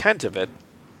not the intent of it,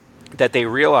 that they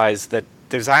realize that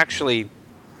there's actually,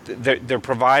 they're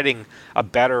providing a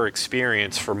better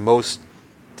experience for most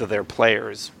of their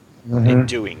players in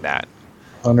doing that.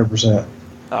 100%.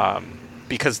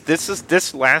 Because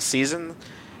this last season,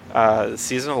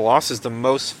 Season of the Lost, is the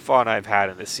most fun I've had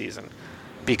in this season.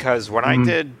 Because when I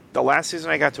did, the last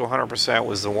season I got to 100%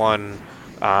 was the one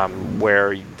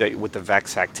where with the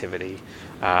Vex activity.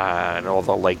 And all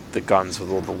the guns with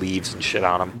all the leaves and shit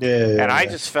on them. Yeah. And I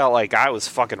just felt like I was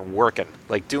fucking working,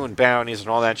 like doing bounties and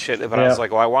all that shit. But I was like,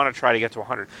 well, I want to try to get to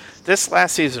 100. This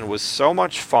last season was so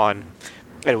much fun.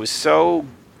 And it was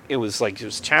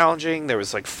challenging. There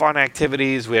was like fun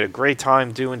activities. We had a great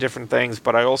time doing different things.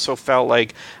 But I also felt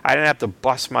like I didn't have to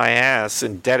bust my ass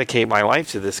and dedicate my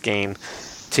life to this game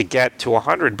to get to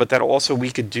 100. But that also we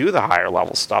could do the higher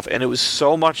level stuff. And it was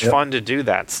so much fun to do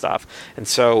that stuff. And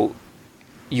so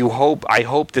I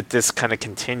hope that this kind of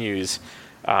continues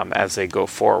as they go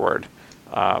forward,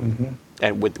 and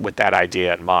with that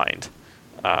idea in mind.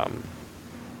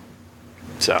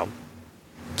 So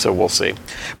we'll see.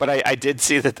 But I did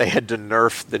see that they had to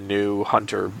nerf the new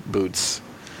Hunter boots.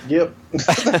 Yep.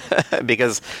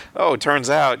 Because it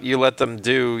turns out you let them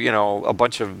do a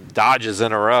bunch of dodges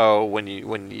in a row when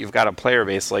you've got a player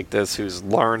base like this who's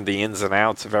learned the ins and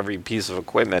outs of every piece of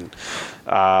equipment,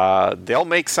 they'll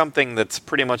make something that's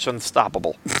pretty much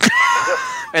unstoppable.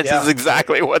 And this is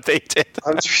exactly what they did.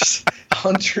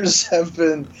 Hunters have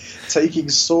been taking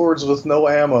swords with no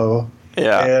ammo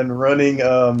and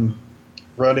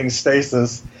running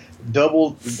stasis,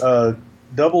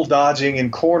 double dodging in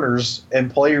corners,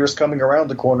 and players coming around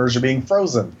the corners are being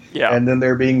frozen. Yeah. And then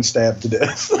they're being stabbed to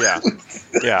death. Or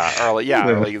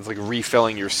it's like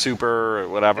refilling your super or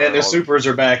whatever. And their supers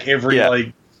are back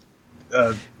every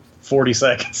 40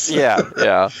 seconds.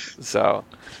 So,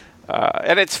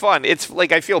 and it's fun. It's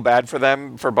like, I feel bad for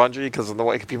them, for Bungie, because of the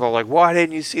way people are like, why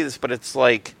didn't you see this? But it's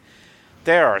like,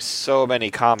 there are so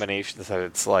many combinations that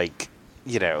it's like,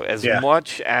 as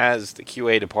much as the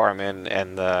QA department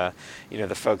and the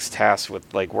folks tasked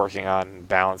with like working on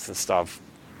balance and stuff,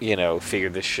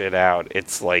 figured this shit out,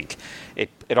 it's like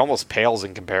it almost pales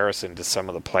in comparison to some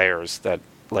of the players that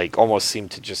like almost seem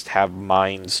to just have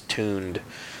minds tuned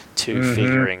to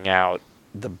figuring out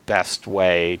the best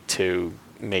way to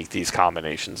make these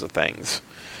combinations of things.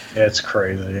 Yeah, it's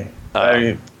crazy. I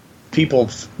mean, people,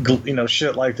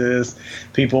 shit like this,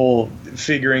 people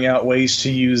figuring out ways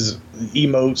to use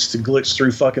emotes to glitch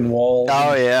through fucking walls.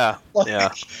 Oh, yeah.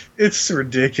 It's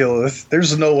ridiculous.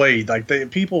 There's no way. Like,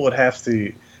 people would have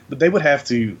to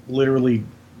literally,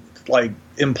 like,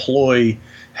 employ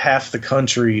half the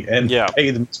country and pay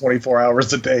them 24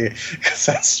 hours a day, because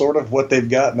that's sort of what they've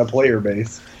got in a player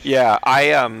base. Yeah,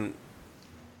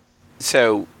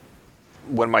 so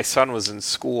when my son was in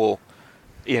school,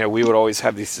 we would always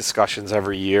have these discussions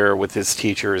every year with his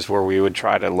teachers where we would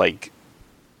try to like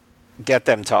get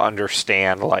them to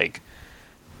understand like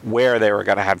where they were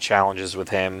going to have challenges with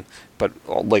him, but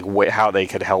like how they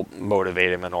could help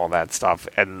motivate him and all that stuff.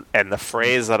 And the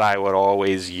phrase that I would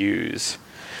always use,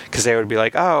 because they would be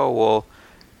like, oh, well,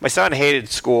 my son hated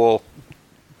school,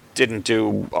 didn't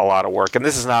do a lot of work. And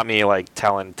this is not me like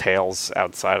telling tales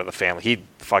outside of the family. He'd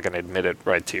fucking admit it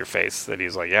right to your face that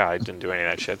he's like, yeah, I didn't do any of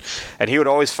that shit. And he would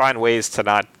always find ways to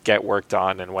not get work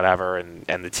done and whatever.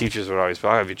 And the teachers would always be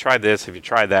like, oh, have you tried this? Have you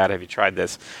tried that? Have you tried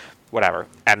this? Whatever.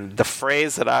 And the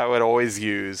phrase that I would always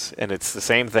use, and it's the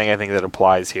same thing I think that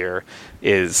applies here,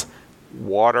 is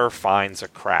water finds a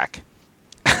crack.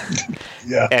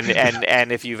 Yeah.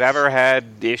 And if you've ever had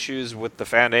issues with the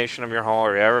foundation of your home,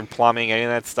 or ever plumbing, any of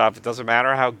that stuff, it doesn't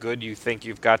matter how good you think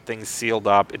you've got things sealed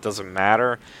up. It doesn't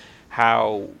matter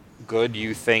how good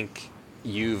you think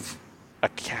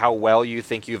how well you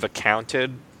think you've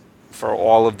accounted for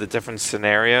all of the different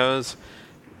scenarios,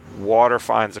 water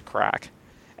finds a crack.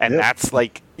 And that's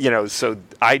like, so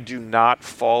I do not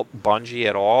fault Bungie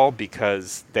at all,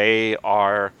 because they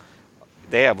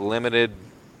have limited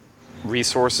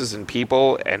resources and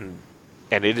people, and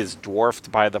it is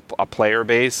dwarfed by a player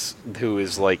base who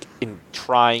is like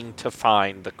trying to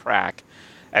find the crack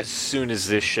as soon as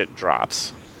this shit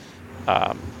drops.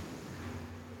 And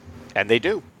they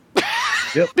do.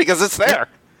 Because it's there.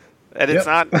 And it's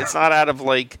not out of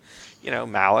like,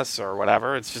 malice or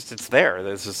whatever. It's there.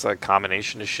 There's just a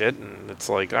combination of shit, and it's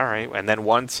like, all right. And then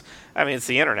it's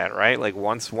the internet, right? Like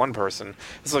once one person,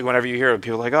 it's like whenever you hear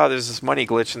people like, oh, there's this money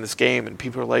glitch in this game, and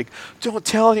people are like, don't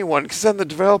tell anyone, because then the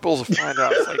developers will find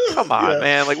out. It's like, come on,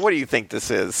 man. Like, what do you think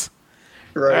this is?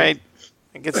 Right?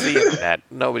 Like, it's the internet.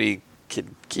 Nobody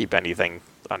can keep anything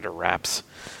under wraps.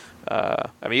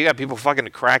 You got people fucking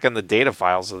cracking the data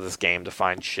files of this game to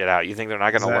find shit out. You think they're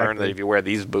not going to learn that if you wear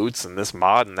these boots and this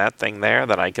mod and that thing there,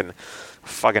 that I can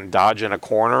fucking dodge in a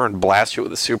corner and blast you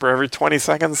with a super every 20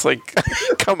 seconds? Like,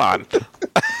 come on.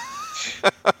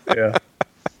 Yeah.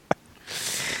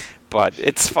 But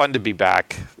it's fun to be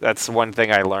back. That's one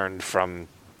thing I learned from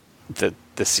the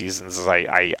seasons. Is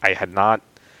I had not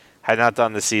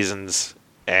done the seasons,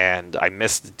 and I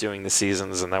missed doing the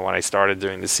seasons, and then when I started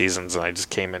doing the seasons, and I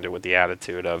just came into it with the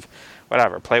attitude of,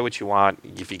 whatever, play what you want.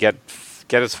 If you get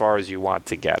as far as you want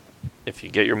to get. If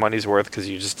you get your money's worth because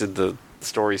you just did the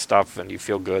story stuff and you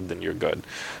feel good, then you're good.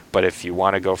 But if you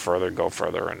want to go further, go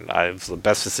further. And it was the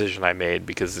best decision I made,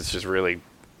 because it's just really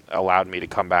allowed me to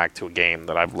come back to a game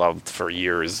that I've loved for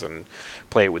years and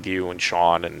play it with you and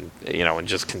Sean, and and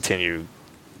just continue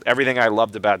everything I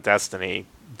loved about Destiny,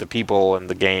 the people and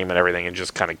the game and everything, and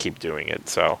just kind of keep doing it.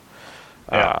 So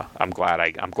I'm glad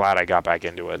I got back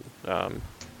into it.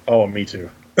 Oh, me too.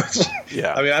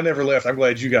 Yeah. I never left. I'm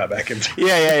glad you got back into it.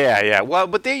 Yeah. Well,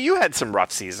 but you had some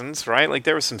rough seasons, right? Like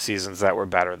there were some seasons that were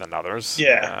better than others.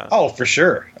 Yeah. For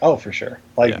sure. But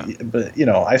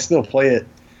I still play it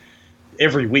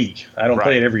every week. I don't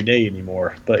play it every day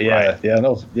anymore. But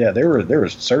there were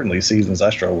certainly seasons I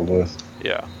struggled with.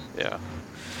 Yeah.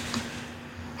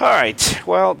 All right.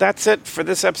 Well, that's it for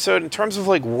this episode. In terms of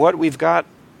like what we've got,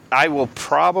 I will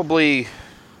probably,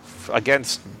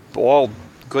 against all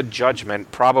good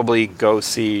judgment, probably go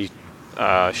see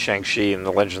Shang-Chi and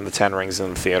the Legend of the Ten Rings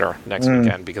in the theater next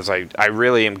weekend, because I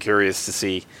really am curious to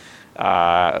see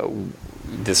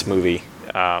this movie.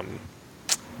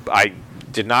 I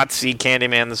did not see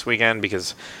Candyman this weekend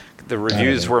because the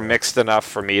reviews were mixed enough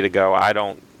for me to go,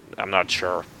 I'm not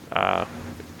sure.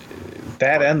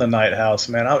 That and The Night House,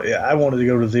 man. I wanted to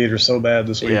go to the theater so bad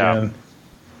this weekend.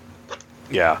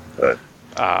 Yeah.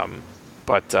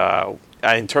 But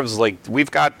in terms of like,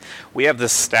 we have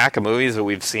this stack of movies that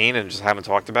we've seen and just haven't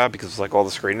talked about because of like all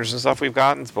the screeners and stuff we've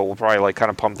gotten, but we'll probably like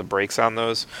kind of pump the brakes on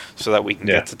those so that we can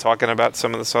get to talking about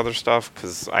some of this other stuff,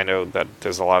 because I know that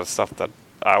there's a lot of stuff that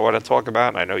I want to talk about,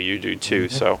 and I know you do too.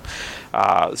 So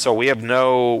we have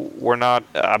I'm not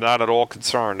at all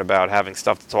concerned about having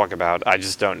stuff to talk about. I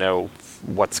just don't know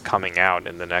what's coming out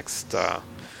in the next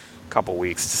couple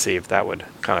weeks to see if that would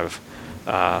kind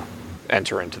of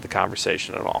enter into the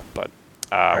conversation at all. But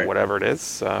whatever it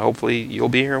is, hopefully you'll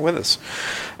be here with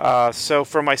us. So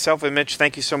for myself and Mitch,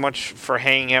 thank you so much for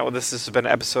hanging out with us. This has been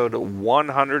episode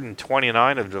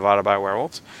 129 of Divided by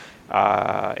Werewolves.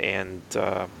 And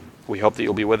we hope that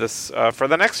you'll be with us for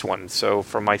the next one. So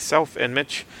for myself and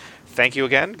Mitch, thank you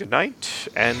again. Good night,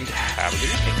 and have a good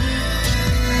evening.